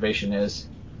the reservation is.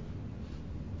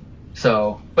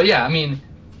 So, but yeah, I mean,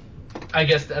 I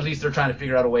guess at least they're trying to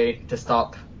figure out a way to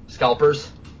stop scalpers.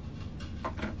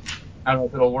 I don't know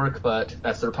if it'll work, but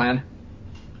that's their plan.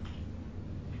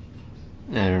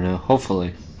 I don't know.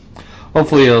 Hopefully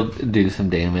it'll do some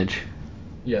damage.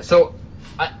 Yeah. So,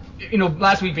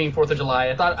 last week being 4th of July,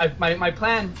 I thought my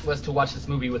plan was to watch this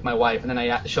movie with my wife, and then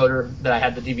I showed her that I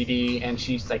had the DVD, and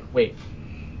she's like, "Wait,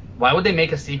 why would they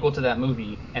make a sequel to that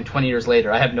movie?" And 20 years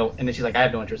later, and then she's like, "I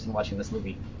have no interest in watching this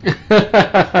movie." And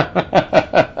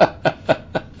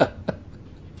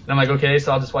I'm like, "Okay,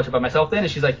 so I'll just watch it by myself then."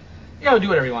 And she's like, "Yeah, do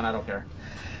whatever you want. I don't care."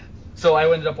 So I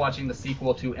ended up watching the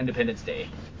sequel to Independence Day.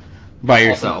 By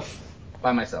yourself. Also,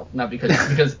 by myself, not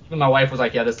because my wife was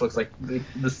like, "Yeah, this looks like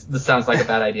this sounds like a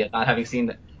bad idea." Not having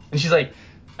seen it, and she's like,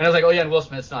 and I was like, "Oh yeah, and Will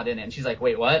Smith's not in it." And she's like,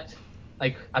 "Wait, what?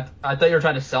 Like, I thought you were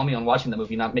trying to sell me on watching the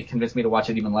movie, not convince me to watch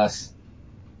it even less."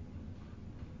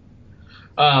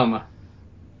 You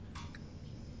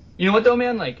know what though,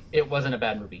 man? Like, it wasn't a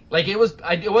bad movie. Like, it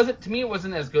wasn't, to me, it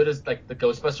wasn't as good as like the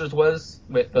Ghostbusters was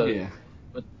with the,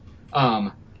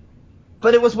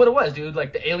 but it was what it was, dude.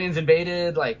 Like, the aliens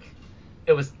invaded. Like,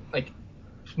 it was like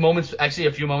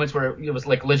a few moments where it was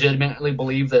like legitimately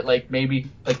believed that like maybe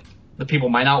like the people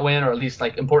might not win, or at least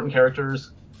like important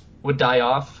characters would die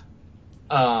off.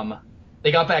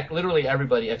 They got back literally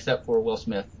everybody except for Will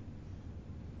Smith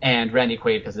and Randy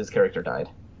Quaid because his character died,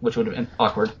 which would have been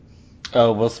awkward.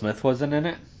 Oh, Will Smith wasn't in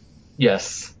it?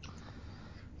 Yes.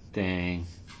 Dang.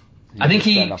 I think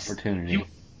that opportunity.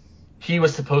 He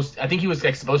was supposed. I think he was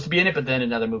like supposed to be in it, but then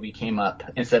another movie came up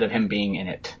instead of him being in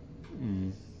it.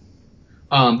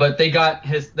 But they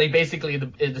basically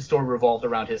the story revolved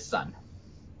around his son,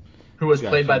 who was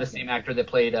played by the same actor that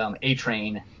played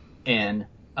A-Train in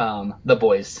The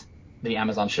Boys, the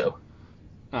Amazon show.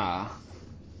 And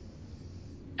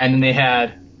then they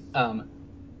had Liam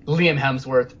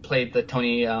Hemsworth played the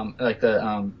Tony Harry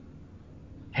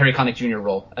Connick Jr.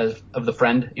 role of the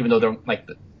friend, even though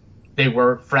they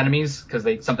were frenemies because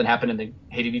something happened and they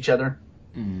hated each other.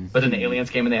 But then the aliens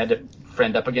came and they had to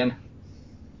friend up again,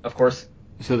 of course.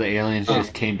 So the aliens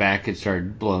just came back and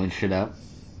started blowing shit up?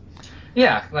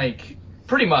 Yeah, like,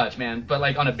 pretty much, man. But,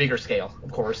 like, on a bigger scale,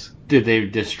 of course. Did they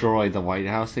destroy the White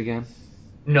House again?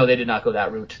 No, they did not go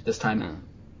that route this time.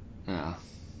 No.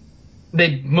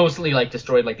 They mostly, like,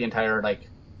 destroyed, like, the entire, like,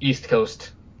 East Coast.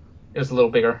 It was a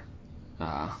little bigger.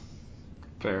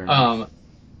 Fair enough.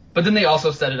 But then they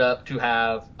also set it up to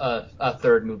have a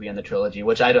third movie in the trilogy,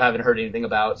 which I haven't heard anything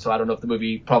about, so I don't know if the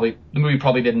movie probably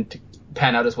didn't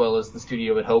pan out as well as the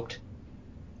studio had hoped.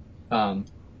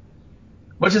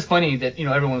 Which is funny that,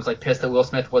 everyone was like pissed that Will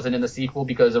Smith wasn't in the sequel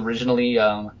because originally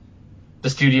the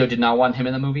studio did not want him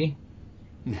in the movie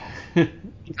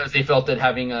because they felt that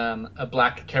having a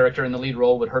black character in the lead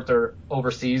role would hurt their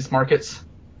overseas markets.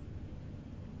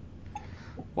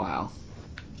 Wow.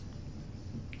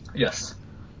 Yes.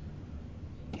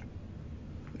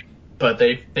 But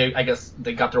they I guess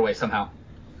they got their way somehow.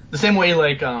 The same way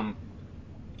like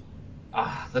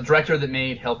the director that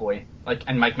made Hellboy, like,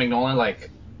 and Mike Mignola,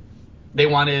 they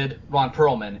wanted Ron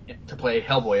Perlman to play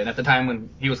Hellboy, and at the time when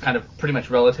he was kind of pretty much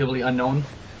relatively unknown.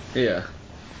 Yeah.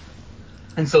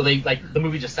 And so the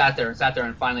movie just sat there,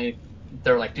 and finally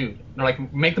they're like, dude, they're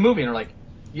like, make the movie, and they're like,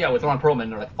 yeah, with Ron Perlman.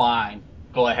 And they're like, fine,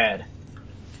 go ahead.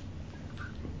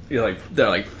 they're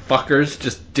like, fuckers,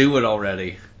 just do it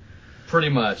already. Pretty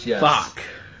much, yes. Fuck.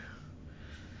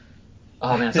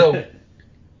 Oh man, so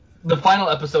the final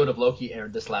episode of Loki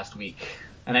aired this last week,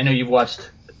 and I know you've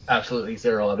watched absolutely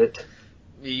zero of it.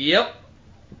 Yep.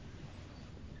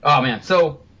 Oh man,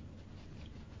 so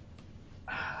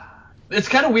it's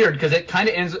kind of weird because it kind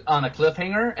of ends on a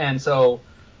cliffhanger, and so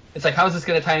it's like, how is this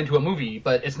going to tie into a movie?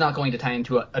 But it's not going to tie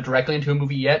into directly into a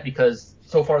movie yet, because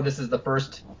so far this is the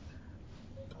first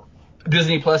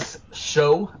Disney Plus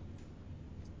show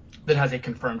that has a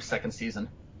confirmed second season.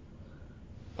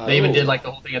 They even did like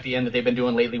the whole thing at the end that they've been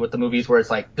doing lately with the movies, where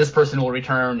it's like, this person will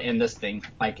return in this thing,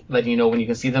 like letting you know when you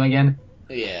can see them again.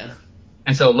 Yeah.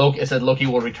 And so it said Loki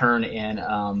will return in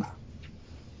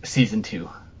season 2.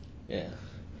 Yeah.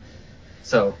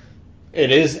 So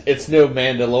It's no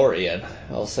Mandalorian,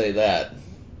 I'll say that.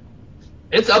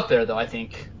 it's up there though, I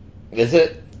think. Is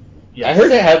it? Yes. I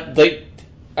heard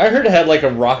it had like a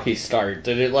rocky start.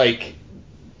 Did it like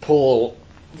pull?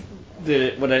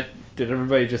 Did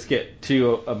everybody just get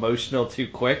too emotional too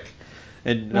quick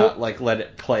and not like let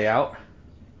it play out?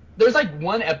 There's like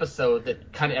one episode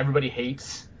that kind of everybody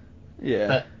hates.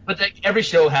 Yeah. But like every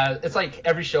show has like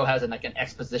an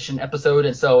exposition episode,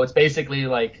 and so it's basically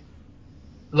like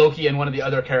Loki and one of the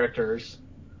other characters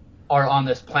are on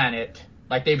this planet.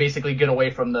 Like they basically get away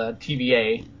from the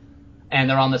TVA, and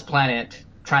they're on this planet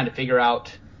trying to figure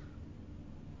out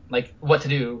like what to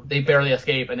do. They barely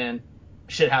escape, and then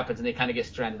shit happens, and they kind of get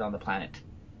stranded on the planet.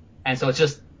 And so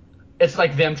it's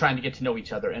like them trying to get to know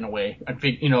each other in a way.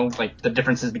 Like the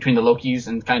differences between the Lokis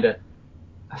and kind of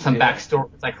some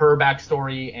backstory. It's like her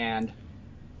backstory and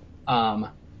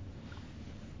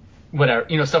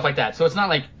whatever, stuff like that. So it's not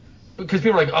like, because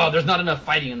people are like, oh, there's not enough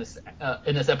fighting in this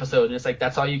episode, and it's like,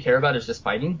 that's all you care about is just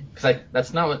fighting? Because like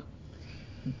that's not what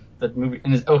the movie.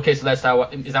 And okay, so is that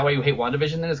why you hate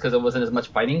WandaVision then? Is because it wasn't as much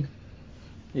fighting?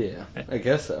 Yeah, I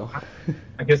guess so.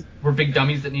 I guess we're big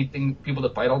dummies that need people to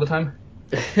fight all the time.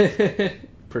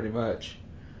 Pretty much.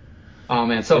 Oh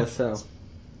man, so, Guess so.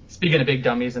 Speaking of big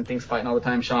dummies and things fighting all the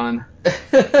time, Sean, is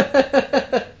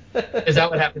that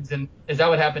what happened in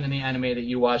the anime that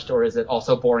you watched, or is it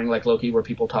also boring like Loki where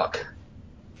people talk?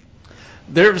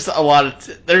 There's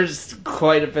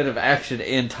quite a bit of action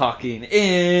and talking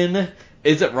in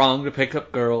Is It Wrong to Pick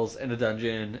Up Girls in a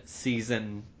Dungeon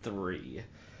Season 3.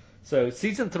 So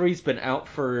Season 3's been out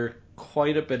for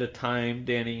quite a bit of time,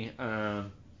 Danny,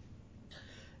 and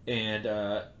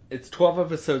it's 12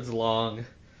 episodes long.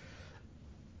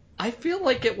 I feel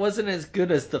like it wasn't as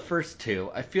good as the first two.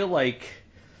 I feel like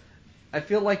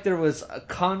there was a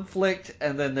conflict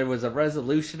and then there was a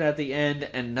resolution at the end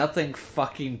and nothing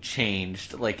fucking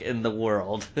changed like in the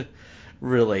world.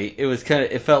 Really.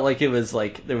 It felt like it was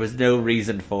like there was no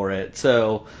reason for it.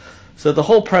 So the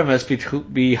whole premise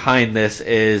behind this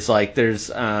is like there's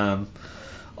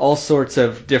all sorts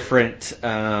of different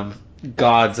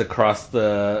gods across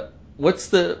the what's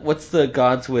the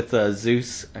gods with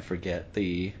Zeus? I forget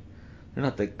they're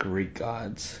not the Greek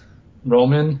gods.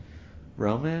 Roman?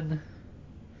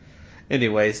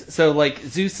 Anyways, so like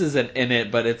Zeus isn't in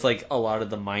it, but it's like a lot of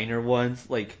the minor ones.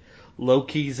 Like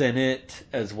Loki's in it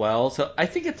as well. So I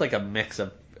think it's like a mix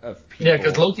of people. Yeah,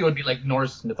 because Loki would be like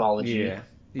Norse mythology.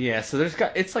 Yeah. So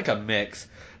it's like a mix,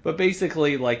 but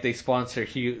basically like they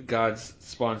gods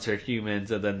sponsor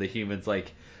humans, and then the humans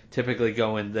like typically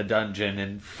go in the dungeon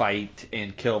and fight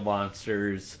and kill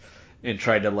monsters. And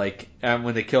try to and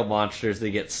when they kill monsters,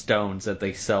 they get stones that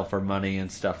they sell for money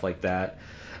and stuff like that.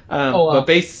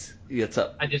 It's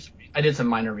up. I did some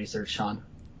minor research, Sean.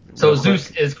 So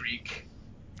Zeus is Greek.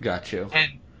 Got you.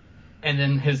 And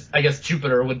then I guess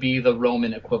Jupiter would be the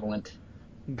Roman equivalent.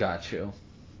 Got you.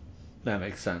 That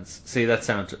makes sense. See, that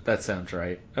sounds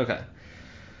right. Okay.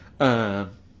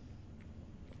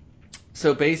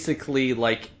 So basically,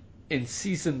 like in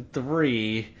season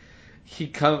 3.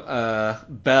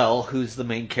 Belle, who's the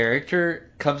main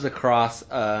character, comes across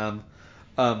a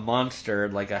monster,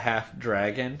 like a half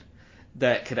dragon,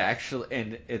 that could actually,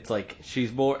 and it's like she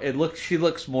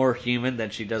looks more human than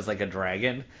she does like a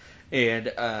dragon,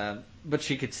 and but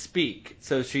she could speak.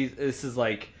 So this is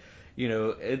like,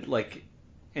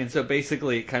 and so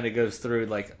basically it kind of goes through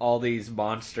like all these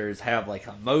monsters have like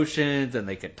emotions and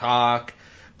they could talk,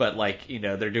 but like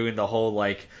they're doing the whole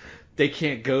like. They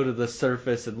can't go to the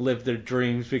surface and live their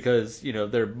dreams because,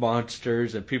 they're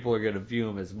monsters and people are going to view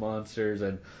them as monsters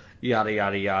and yada,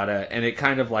 yada, yada. And it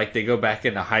kind of like they go back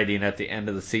into hiding at the end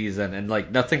of the season and like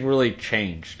nothing really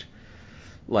changed.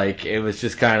 Like it was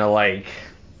just kind of like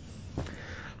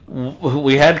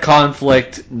we had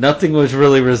conflict. Nothing was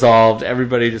really resolved.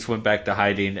 Everybody just went back to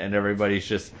hiding and everybody's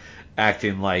just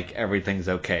acting like everything's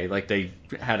okay, like they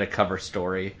had a cover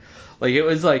story. Like it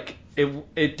was like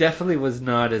it definitely was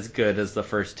not as good as the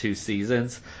first two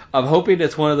seasons. I'm hoping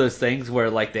it's one of those things where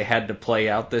like they had to play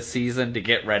out this season to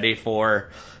get ready for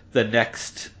the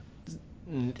next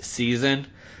season.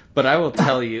 But I will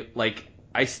tell you, like,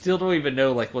 I still don't even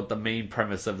know like what the main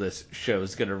premise of this show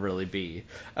is gonna really be,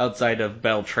 outside of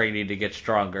Belle training to get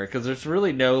stronger, because there's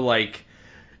really no like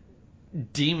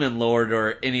demon lord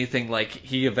or anything like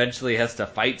he eventually has to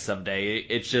fight someday.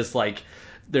 It's just like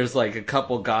there's like a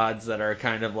couple gods that are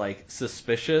kind of like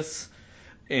suspicious,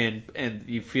 and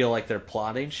you feel like they're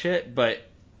plotting shit, but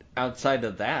outside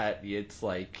of that, it's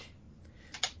like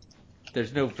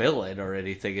there's no villain or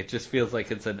anything. It just feels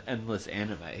like it's an endless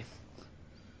anime.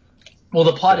 Well,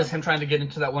 the plot is him trying to get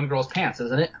into that one girl's pants,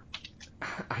 isn't it?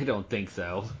 I don't think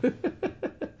so.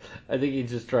 I think he's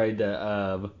just trying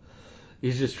to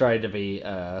be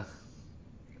I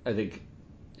think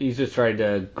he's just trying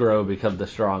to grow, become the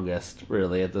strongest,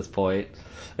 really, at this point.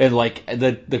 And like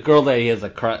the girl that he has a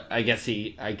crush, I guess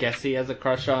he has a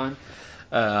crush on.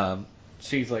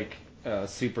 She's like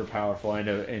super powerful, I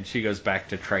know, and she goes back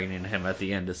to training him at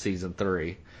the end of season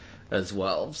 3 as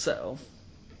well. So,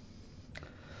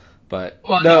 but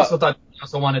Well, no, he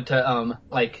also wanted to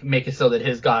like make it so that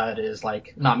his god is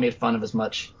like not made fun of as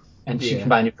much, and she yeah. can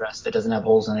buy a new dress that doesn't have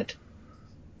holes in it.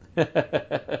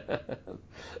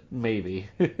 Maybe.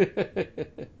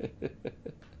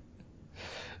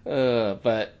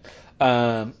 But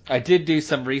I did do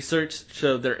some research,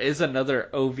 so there is another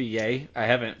OVA. I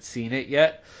haven't seen it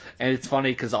yet, and it's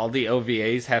funny because all the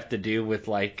OVAs have to do with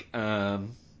like a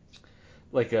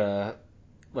like a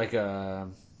like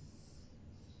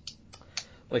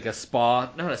a spa,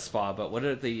 not a spa, but what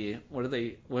are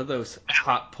those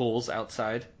hot pools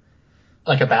outside?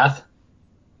 Like a bath.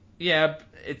 Yeah,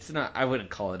 it's not. I wouldn't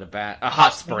call it a bath. A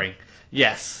hot spring.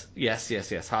 Yes,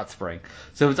 yes. Hot spring.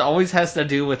 So it always has to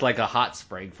do with like a hot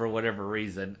spring for whatever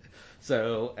reason.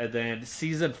 So and then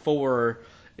season 4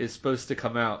 is supposed to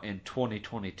come out in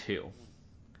 2022.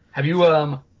 Have you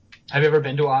ever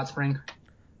been to a hot spring?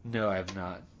 No, I have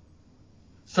not.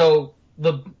 So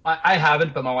I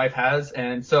haven't, but my wife has,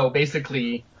 and so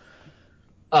basically,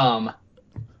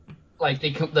 like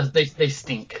they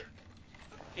stink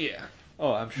Yeah.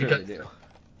 Oh, I'm sure because they do.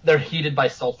 they're heated by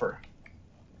sulfur.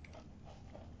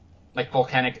 Like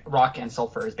volcanic rock and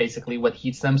sulfur is basically what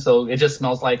heats them, so it just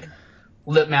smells like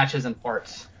lip matches and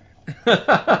farts.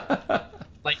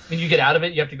 Like when you get out of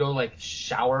it, you have to go like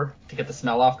shower to get the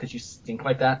smell off because you stink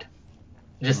like that.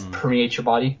 It just permeates your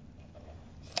body.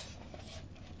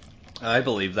 I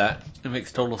believe that. It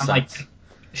makes total I'm sense. like,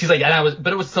 she's like,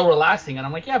 but it was so relaxing, and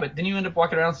I'm like, yeah, but then you end up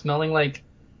walking around smelling like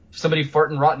somebody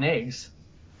farting rotten eggs,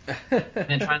 and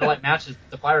then trying to light matches,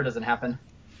 the fire doesn't happen.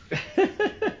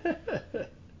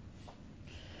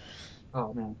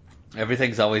 Oh man.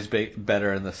 Everything's always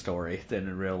better in the story than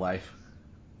in real life.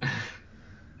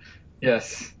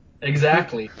 Yes,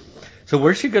 exactly. So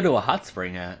where'd she go to a hot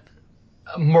spring at?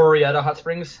 Murrieta Hot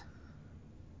Springs.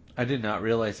 I did not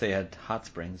realize they had hot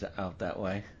springs out that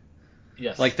way.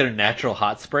 Yes. Like they're natural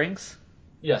hot springs?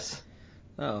 Yes.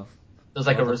 Oh. There's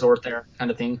like a resort there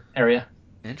kind of thing area.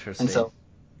 Interesting. And so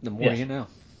the more you know.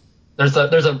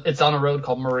 It's on a road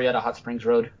called Murrieta Hot Springs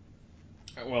Road.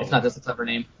 Well, It's not just a clever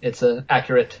name. It's an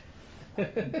accurate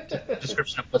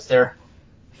description of what's there.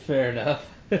 fair enough.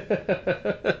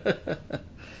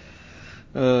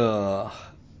 Oh,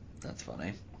 that's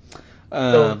funny.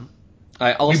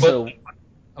 I also.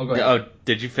 Oh, go ahead. Oh,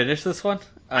 did you finish this one?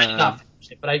 I did not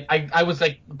finish it, but I was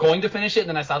like going to finish it, and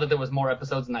then I saw that there was more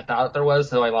episodes than I thought there was,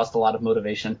 so I lost a lot of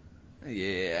motivation.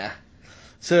 Yeah.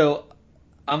 So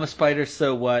I'm a Spider.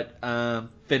 So what?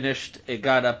 Finished. It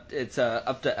got up. It's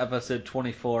up to episode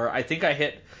 24. I think I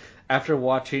hit after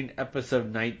watching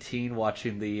episode 19,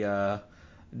 watching the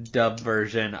dub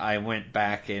version. I went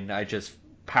back and I just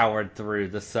powered through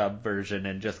the sub version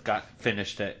and just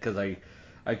finished it because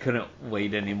I couldn't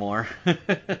wait anymore.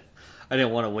 I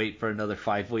didn't want to wait for another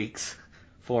 5 weeks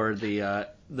for the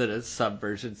sub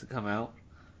versions to come out.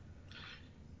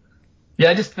 Yeah,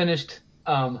 I just finished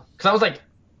because I was like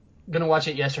gonna watch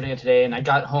it yesterday and today, and I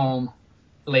got home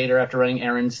later after running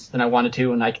errands than I wanted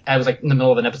to, and I was like in the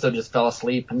middle of an episode, just fell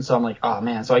asleep, and so I'm like, oh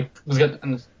man. So I was gonna,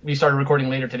 and we started recording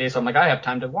later today, so I'm like, I have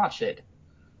time to watch it.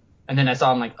 And then I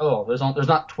saw, I'm like, oh, there's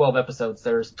not 12 episodes,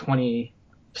 there's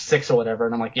 26 or whatever,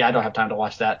 and I'm like, yeah, I don't have time to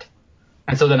watch that.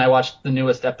 And so then I watched the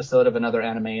newest episode of another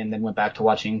anime, and then went back to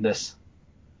watching this.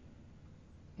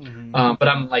 Mm-hmm. But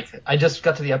I'm like, I just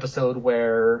got to the episode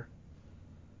where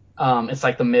it's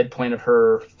like the midpoint of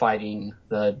her fighting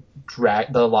the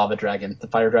lava dragon, the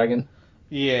fire dragon.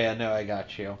 Yeah, no, I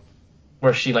got you.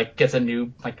 where she like gets a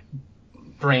new like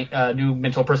brain, new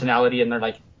mental personality, and they're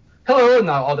like, "Hello," and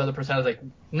all the other personalities like,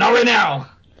 "Not right now."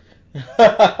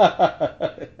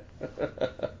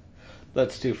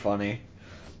 That's too funny.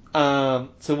 So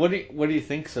what do you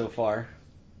think so far?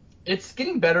 It's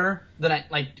getting better than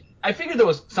I figured there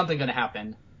was something going to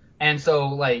happen. And so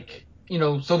like,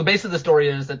 so the base of the story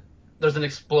is that there's an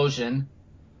explosion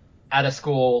at a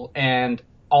school and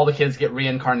all the kids get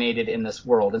reincarnated in this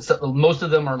world. And so most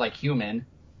of them are like human,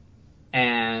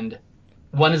 and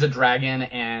one is a dragon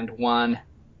and one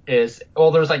is,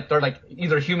 well, they're like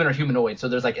either human or humanoid. So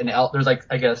there's like there's like,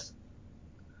 I guess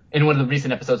in one of the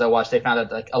recent episodes I watched, they found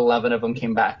that like 11 of them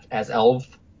came back as elves,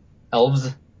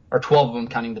 or 12 of them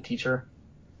counting the teacher.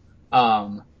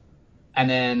 And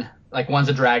then like one's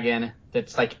a dragon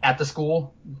that's like at the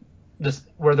school, this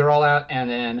where they're all at, and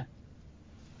then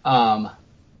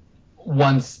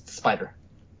one's spider.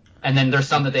 And then there's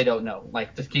some that they don't know.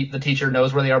 Like the teacher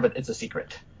knows where they are, but it's a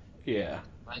secret. Yeah.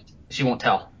 Right? She won't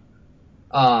tell.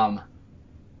 And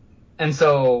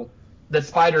so the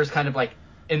spider is kind of like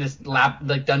in this lab,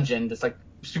 like dungeon, this like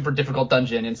super difficult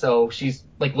dungeon. And so she's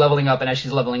like leveling up, and as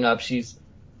she's leveling up, she's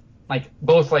like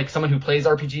both like someone who plays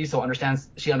RPG, so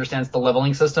she understands the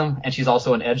leveling system, and she's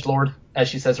also an edgelord, as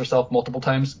she says herself multiple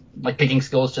times, like picking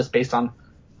skills just based on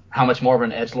how much more of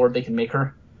an edgelord they can make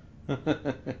her.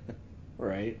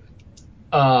 Right.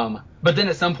 But then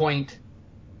at some point,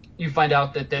 you find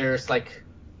out that there's like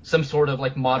some sort of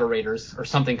like moderators or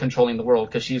something controlling the world,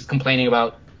 because she's complaining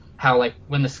about how like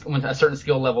when a certain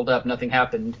skill leveled up, nothing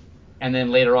happened, and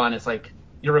then later on it's like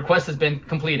your request has been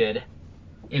completed.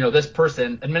 This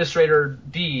person, Administrator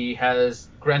D, has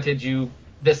granted you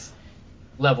this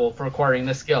level for acquiring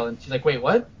this skill, and she's like, wait,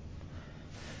 what?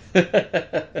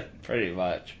 Pretty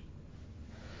much.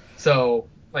 So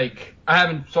like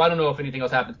so I don't know if anything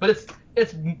else happens, but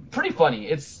it's pretty funny.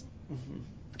 It's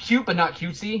cute but not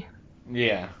cutesy.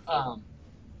 Yeah.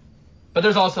 But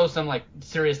there's also some like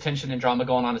serious tension and drama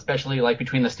going on, especially like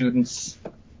between the students.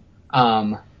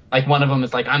 Like one of them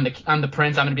is like, I'm the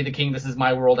prince, I'm gonna be the king, this is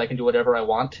my world, I can do whatever I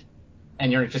want,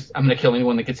 and I'm gonna kill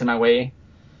anyone that gets in my way.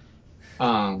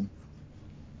 I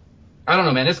don't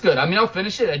know, man, it's good. I mean, I'll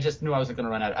finish it. I just knew I wasn't gonna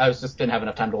run out. I just didn't have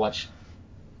enough time to watch,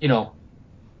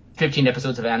 15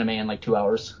 episodes of anime in like 2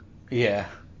 hours. Yeah.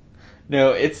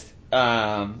 No, it's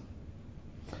yeah,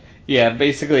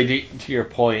 basically to your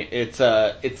point, it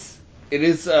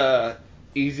is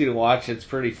easy to watch. It's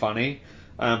pretty funny,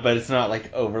 but it's not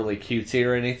like overly cutesy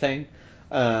or anything.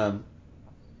 Um,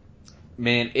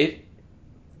 man,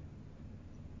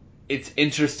 it's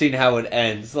interesting how it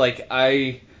ends. Like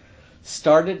I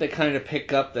started to kind of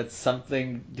pick up that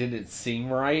something didn't seem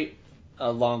right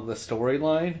along the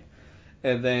storyline,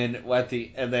 and then at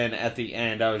the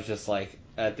end, I was just like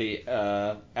at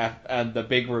the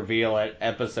big reveal at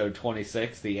episode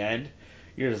 26, the end.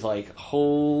 You're just like,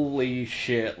 holy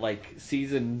shit! Like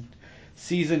season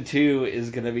 2 is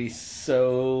gonna be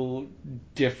so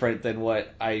different than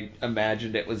what I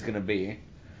imagined it was gonna be.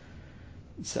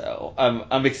 So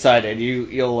I'm excited.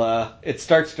 You'll it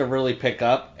starts to really pick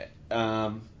up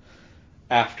um,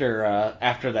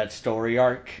 after that story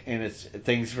arc, and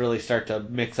things really start to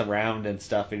mix around and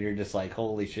stuff, and you're just like,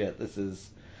 holy shit, this is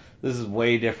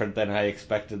way different than I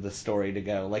expected the story to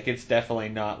go. Like it's definitely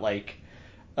not like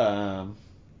a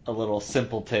little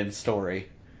simpleton story.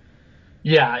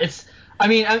 Yeah, I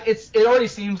mean, it already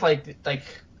seems like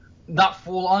not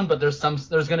full on, but there's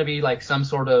going to be like some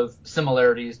sort of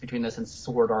similarities between this and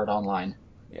Sword Art Online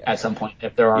Yeah. at some point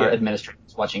if there are Yeah.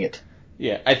 administrators watching it.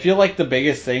 Yeah, I feel like the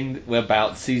biggest thing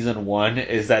about season 1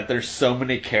 is that there's so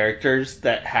many characters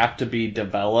that have to be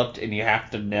developed, and you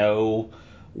have to know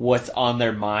what's on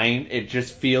their mind. It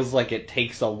just feels like it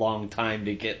takes a long time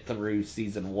to get through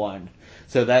season 1.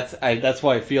 So that's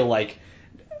why I feel like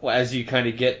as you kind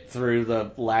of get through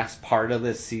the last part of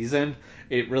this season,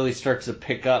 it really starts to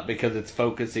pick up because it's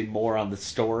focusing more on the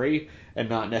story and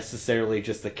not necessarily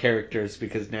just the characters,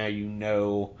 because now you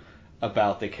know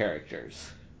about the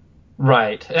characters.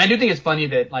 Right. And I do think it's funny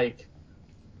that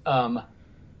um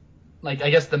I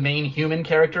guess the main human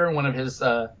character, one of his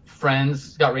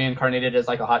friends, got reincarnated as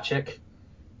like a hot chick.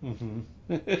 Mm-hmm.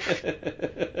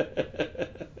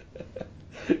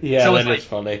 Yeah, So that it's is like,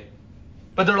 funny.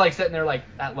 but they're like sitting there like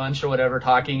at lunch or whatever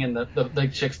talking, and the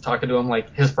chick's talking to him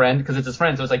like his friend, because it's his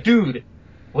friend. So it's like, dude,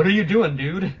 what are you doing,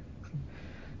 dude?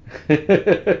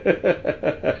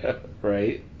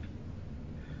 Right.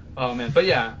 Oh man, but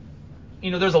yeah,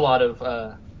 there's a lot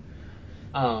of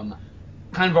um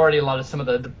kind of already a lot of some of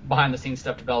the behind the scenes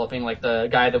stuff developing, like the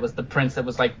guy that was the prince that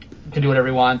was like, you can do whatever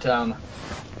you want.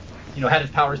 had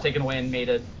his powers taken away and made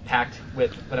a pact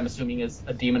with what I'm assuming is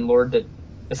a demon lord that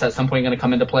is at some point going to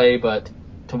come into play, but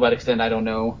to what extent I don't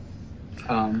know.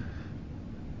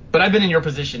 But I've been in your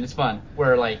position. It's fun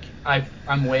where like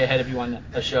I'm way ahead of you on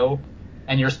a show,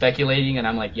 and you're speculating, and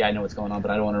I'm like, yeah, I know what's going on,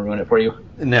 but I don't want to ruin it for you.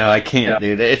 No, I can't,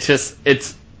 dude. It's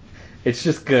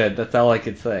just good. That's all I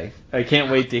can say. I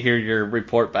can't wait to hear your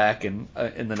report back in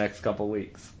the next couple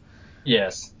weeks.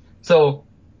 Yes. So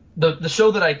the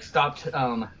show that I stopped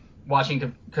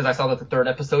watching because I saw that the third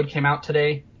episode came out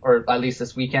today, or at least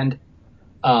this weekend,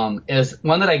 is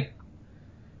one that I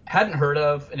hadn't heard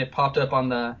of, and it popped up on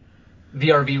the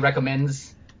VRV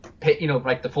recommends,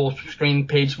 like the full screen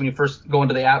page when you first go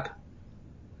into the app.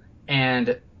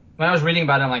 And when I was reading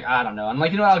about it, I'm like, I don't know. I'm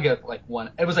like, I'll get like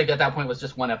one. It was like at that point it was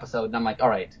just one episode, and I'm like, all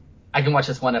right, I can watch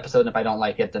this one episode, and if I don't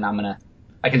like it, then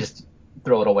I can just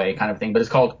throw it away, kind of thing. But it's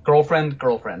called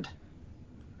Girlfriend.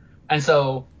 And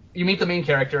so you meet the main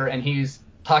character, and he's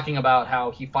talking about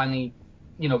how he finally,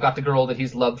 got the girl that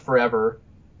he's loved forever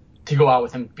to go out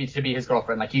with him to be his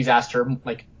girlfriend. Like he's asked her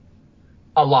like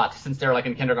a lot since they're like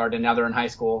in kindergarten, now they're in high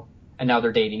school, and now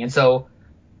they're dating. And so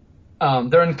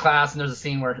they're in class, and there's a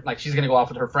scene where like she's gonna go off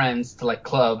with her friends to like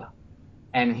club,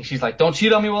 and she's like, "Don't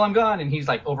cheat on me while I'm gone," and he's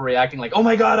like overreacting, like, "Oh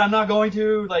my god, I'm not going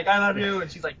to, like, I love you,"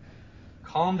 and she's like,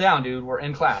 "Calm down, dude, we're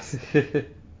in class."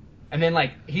 And then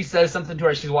like he says something to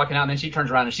her, she's walking out, and then she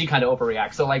turns around and she kind of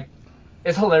overreacts. So like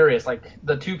it's hilarious. Like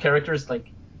the two characters,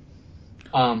 like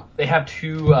they have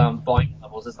two volume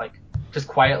levels. It's like just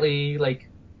quietly like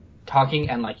talking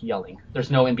and like yelling.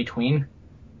 There's no in between.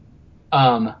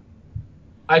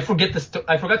 I forgot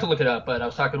to look it up, but I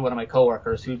was talking to one of my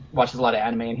coworkers who watches a lot of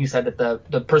anime, and he said that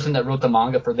the person that wrote the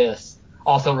manga for this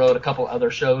also wrote a couple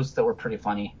other shows that were pretty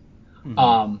funny.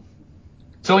 Mm-hmm.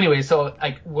 So anyway,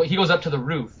 he goes up to the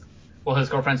roof while his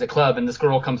girlfriend's at club, and this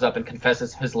girl comes up and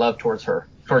confesses his love towards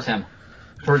him,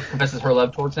 confesses her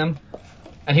love towards him,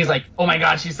 and he's like, "Oh my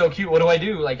god, she's so cute. What do I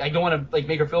do? Like, I don't want to like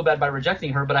make her feel bad by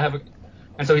rejecting her, but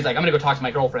and so he's like, I'm gonna go talk to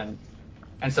my girlfriend.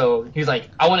 And so he's like,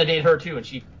 I want to date her too. And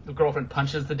the girlfriend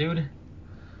punches the dude.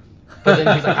 But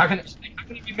then he's like, how can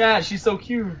you be mad? She's so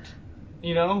cute,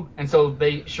 And so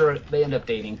they end up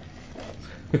dating.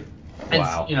 And,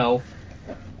 wow.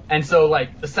 And so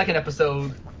like the second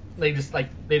episode, they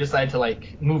decide to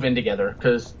like move in together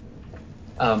because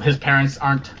his parents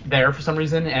aren't there for some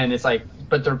reason, and it's like,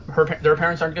 but their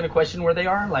parents aren't going to question where they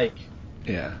are, like.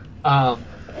 Yeah.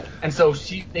 And so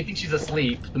they think she's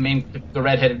asleep, the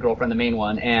redheaded girlfriend, the main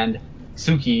one, and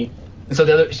Suki. And so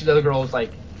the other girl is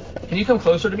like, "Can you come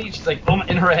closer to me?" And she's like, "Oh my,"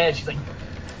 in her head, she's like,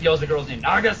 yells the girl's name,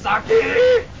 "Nagasaki!"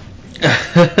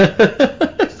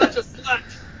 Such a slut.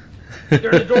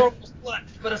 You're an adorable slut,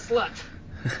 but a slut.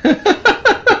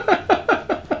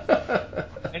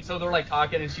 And so they're like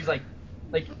talking, and she's like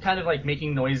kind of like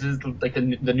making noises, like the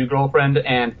new girlfriend,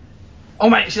 and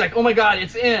she's like, "Oh my god,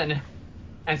 it's in!"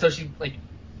 And so she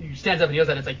stands up and yells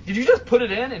at it. It's like, "Did you just put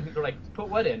it in?" And they're like, "Put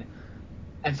what in?"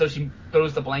 And so she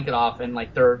throws the blanket off, and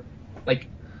like they're like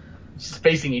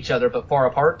facing each other but far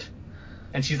apart.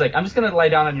 And she's like, "I'm just gonna lie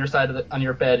down on your side on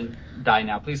your bed and die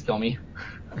now. Please kill me."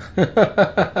 There's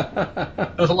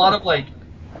a lot of like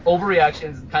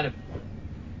overreactions and kind of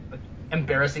like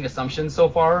embarrassing assumptions so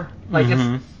far. Like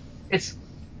it's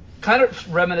kind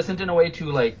of reminiscent in a way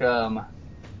to like the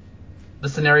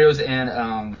scenarios in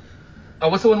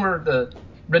what's the one where the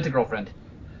Rent a Girlfriend,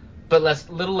 but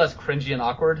little less cringy and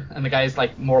awkward, and the guy's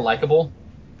like more likable.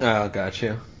 Oh, got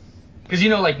you. Because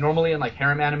like normally in like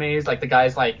harem animes, like the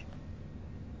guy's like,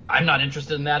 I'm not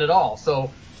interested in that at all.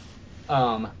 So,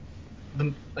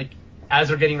 as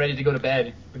they're getting ready to go to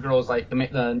bed, the girl's like,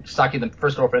 the Saki, the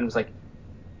first girlfriend, was like,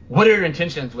 "What are your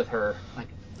intentions with her? Like,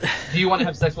 do you want to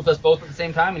have sex with us both at the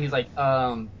same time?" And he's like,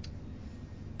 "I'm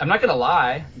not gonna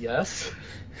lie, yes."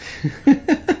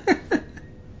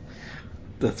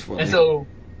 That's funny. And so,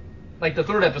 like the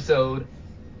third episode,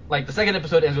 like the second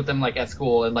episode ends with them like at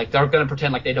school, and like they're gonna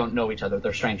pretend like they don't know each other.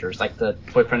 They're strangers, like the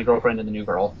boyfriend and girlfriend and the new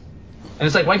girl. And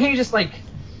it's like, why can't you just like,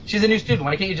 she's a new student.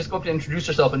 Why can't you just go up to introduce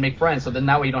yourself and make friends? So then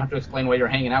that way you don't have to explain why you're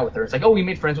hanging out with her. It's like, oh, we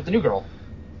made friends with the new girl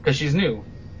because she's new.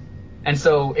 And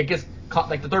so it gets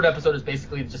like the third episode is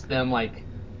basically just them like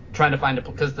trying to find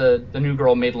because the new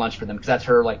girl made lunch for them because that's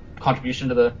her like contribution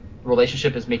to the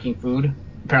relationship is making food,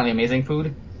 apparently amazing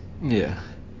food. Yeah.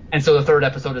 And so the third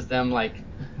episode is them like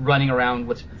running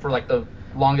around for like the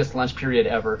longest lunch period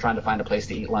ever, trying to find a place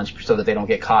to eat lunch so that they don't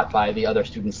get caught by the other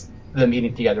students, them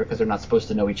eating together because they're not supposed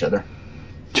to know each other.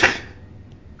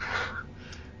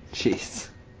 Jeez.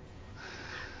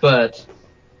 But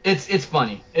it's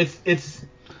funny. It's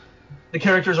the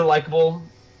characters are likable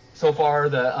so far.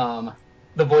 The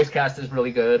voice cast is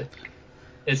really good.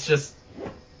 It's just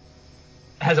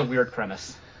has a weird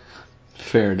premise.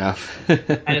 Fair enough.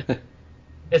 And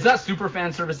it's not super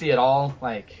fan servicey at all.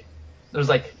 Like, there's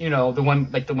like, the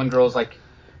one girl's like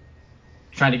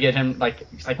trying to get him, like,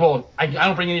 he's like, well, I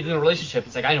don't bring anything to the relationship.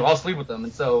 It's like, I know, I'll sleep with them.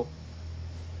 And so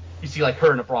you see like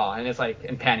her in a bra, and it's like,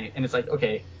 and panic, and it's like,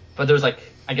 okay, but there's like,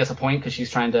 I guess a point, because she's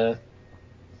trying to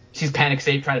panic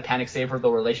save her the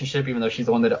relationship, even though she's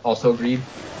the one that also agreed.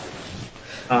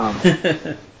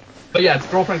 But yeah, it's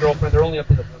girlfriend. They're only up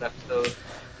to the third episode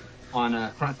on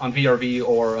VRV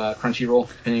or Crunchyroll,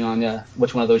 depending on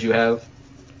which one of those you have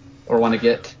or want to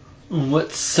get.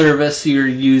 What service you're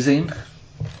using?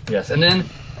 Yes, and then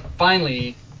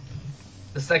finally,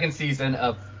 the second season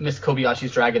of Miss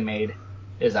Kobayashi's Dragon Maid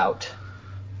is out.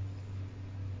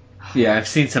 Yeah, I've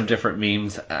seen some different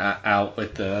memes out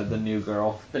with the new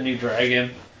girl, the new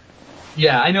dragon.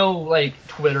 Yeah, I know, like,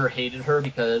 Twitter hated her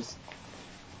because,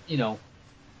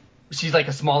 she's like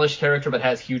a smallish character but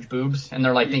has huge boobs, and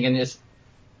they're like thinking it's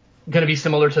going to be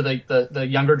similar to the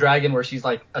younger dragon, where she's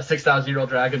like a 6,000-year-old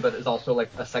dragon but is also like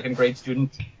a second grade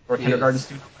student or a kindergarten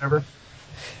student or whatever.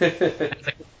 It's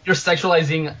like, you're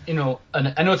sexualizing, I know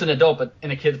it's an adult, but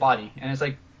in a kid's body, and it's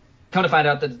like, come to find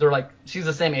out that they're like, she's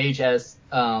the same age as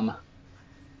the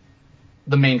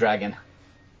main dragon.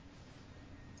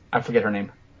 I forget her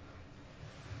name,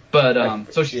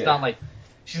 but so she's not like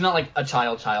a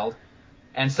child,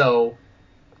 and so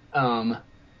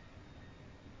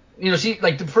she,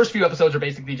 like, the first few episodes are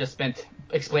basically just spent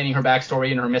explaining her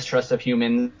backstory and her mistrust of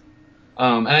humans.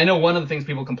 And I know one of the things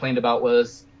people complained about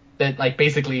was that, like,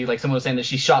 basically, like, someone was saying that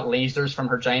she shot lasers from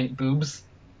her giant boobs.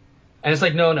 And it's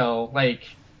like, no, like,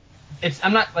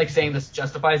 I'm not, like, saying this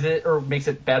justifies it or makes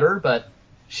it better, but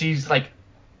she's, like,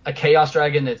 a chaos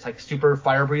dragon that's, like, super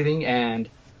fire breathing, and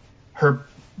her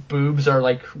boobs are,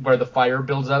 like, where the fire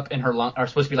builds up in her are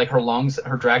supposed to be, like, her lungs,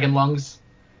 her dragon lungs.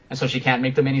 And so she can't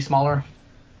make them any smaller.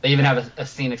 They even have a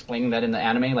scene explaining that in the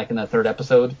anime, like in the third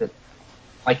episode, that,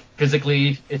 like,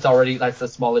 physically it's already, that's the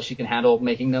smallest she can handle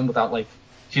making them without, like,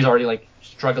 she's already, like,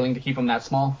 struggling to keep them that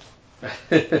small.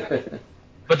 But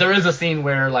there is a scene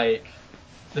where, like,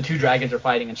 the two dragons are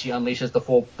fighting and she unleashes the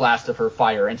full blast of her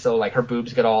fire, and so, like, her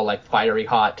boobs get all, like, fiery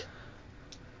hot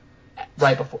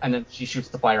right before, and then she shoots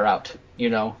the fire out,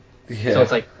 Yeah. So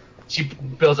it's like she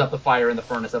builds up the fire in the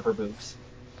furnace of her boobs.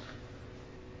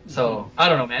 So I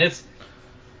don't know, man. It's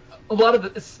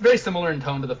it's very similar in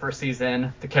tone to the first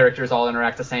season. The characters all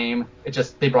interact the same. It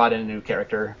just, they brought in a new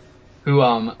character who,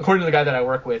 according to the guy that I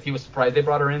work with, he was surprised they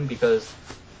brought her in because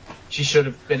she should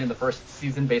have been in the first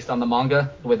season based on the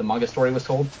manga, the way the manga story was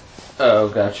told. Oh,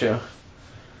 gotcha.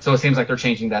 So it seems like they're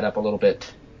changing that up a little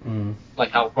bit.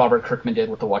 Like how Robert Kirkman did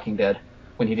with The Walking Dead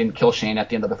when he didn't kill Shane at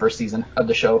the end of the first season of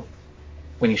the show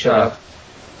when he should have.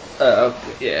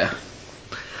 Yeah.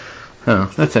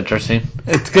 Oh, that's interesting.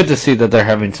 It's good to see that they're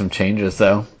having some changes,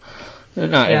 though.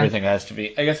 Not everything has to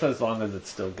be. I guess as long as it's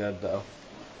still good, though.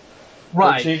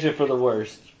 Right. Don't change it for the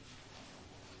worst.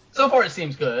 So far, it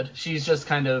seems good. She's just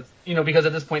kind of, because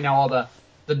at this point now, all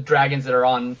the dragons that are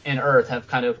in Earth have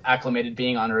kind of acclimated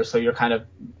being on Earth, so you're kind of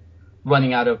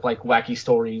running out of, like, wacky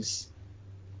stories.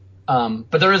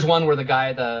 But there is one where the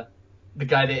guy that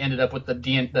ended up with the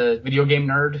video game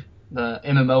nerd, the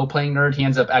MMO playing nerd, he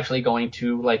ends up actually going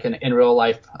to, like, an in real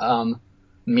life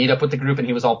meet up with the group, and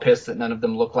he was all pissed that none of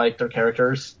them look like their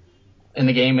characters in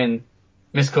the game. And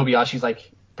Miss Kobayashi's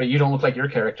like, but you don't look like your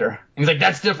character. And he's like,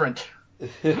 that's different.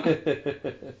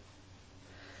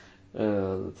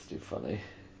 Oh, that's too funny.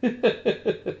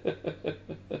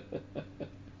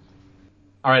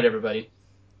 All right, everybody.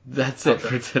 That's it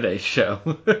for today's show.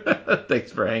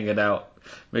 Thanks for hanging out.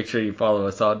 Make sure you follow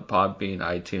us on Podbean,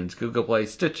 iTunes, Google Play,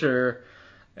 Stitcher,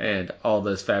 and all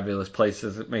those fabulous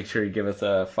places. Make sure you give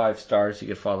us 5 stars. You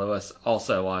can follow us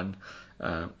also on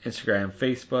Instagram,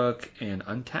 Facebook, and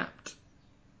Untapped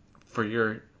for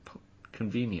your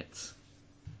convenience.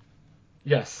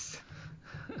 Yes.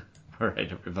 All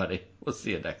right, everybody. We'll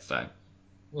see you next time.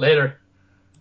 Later.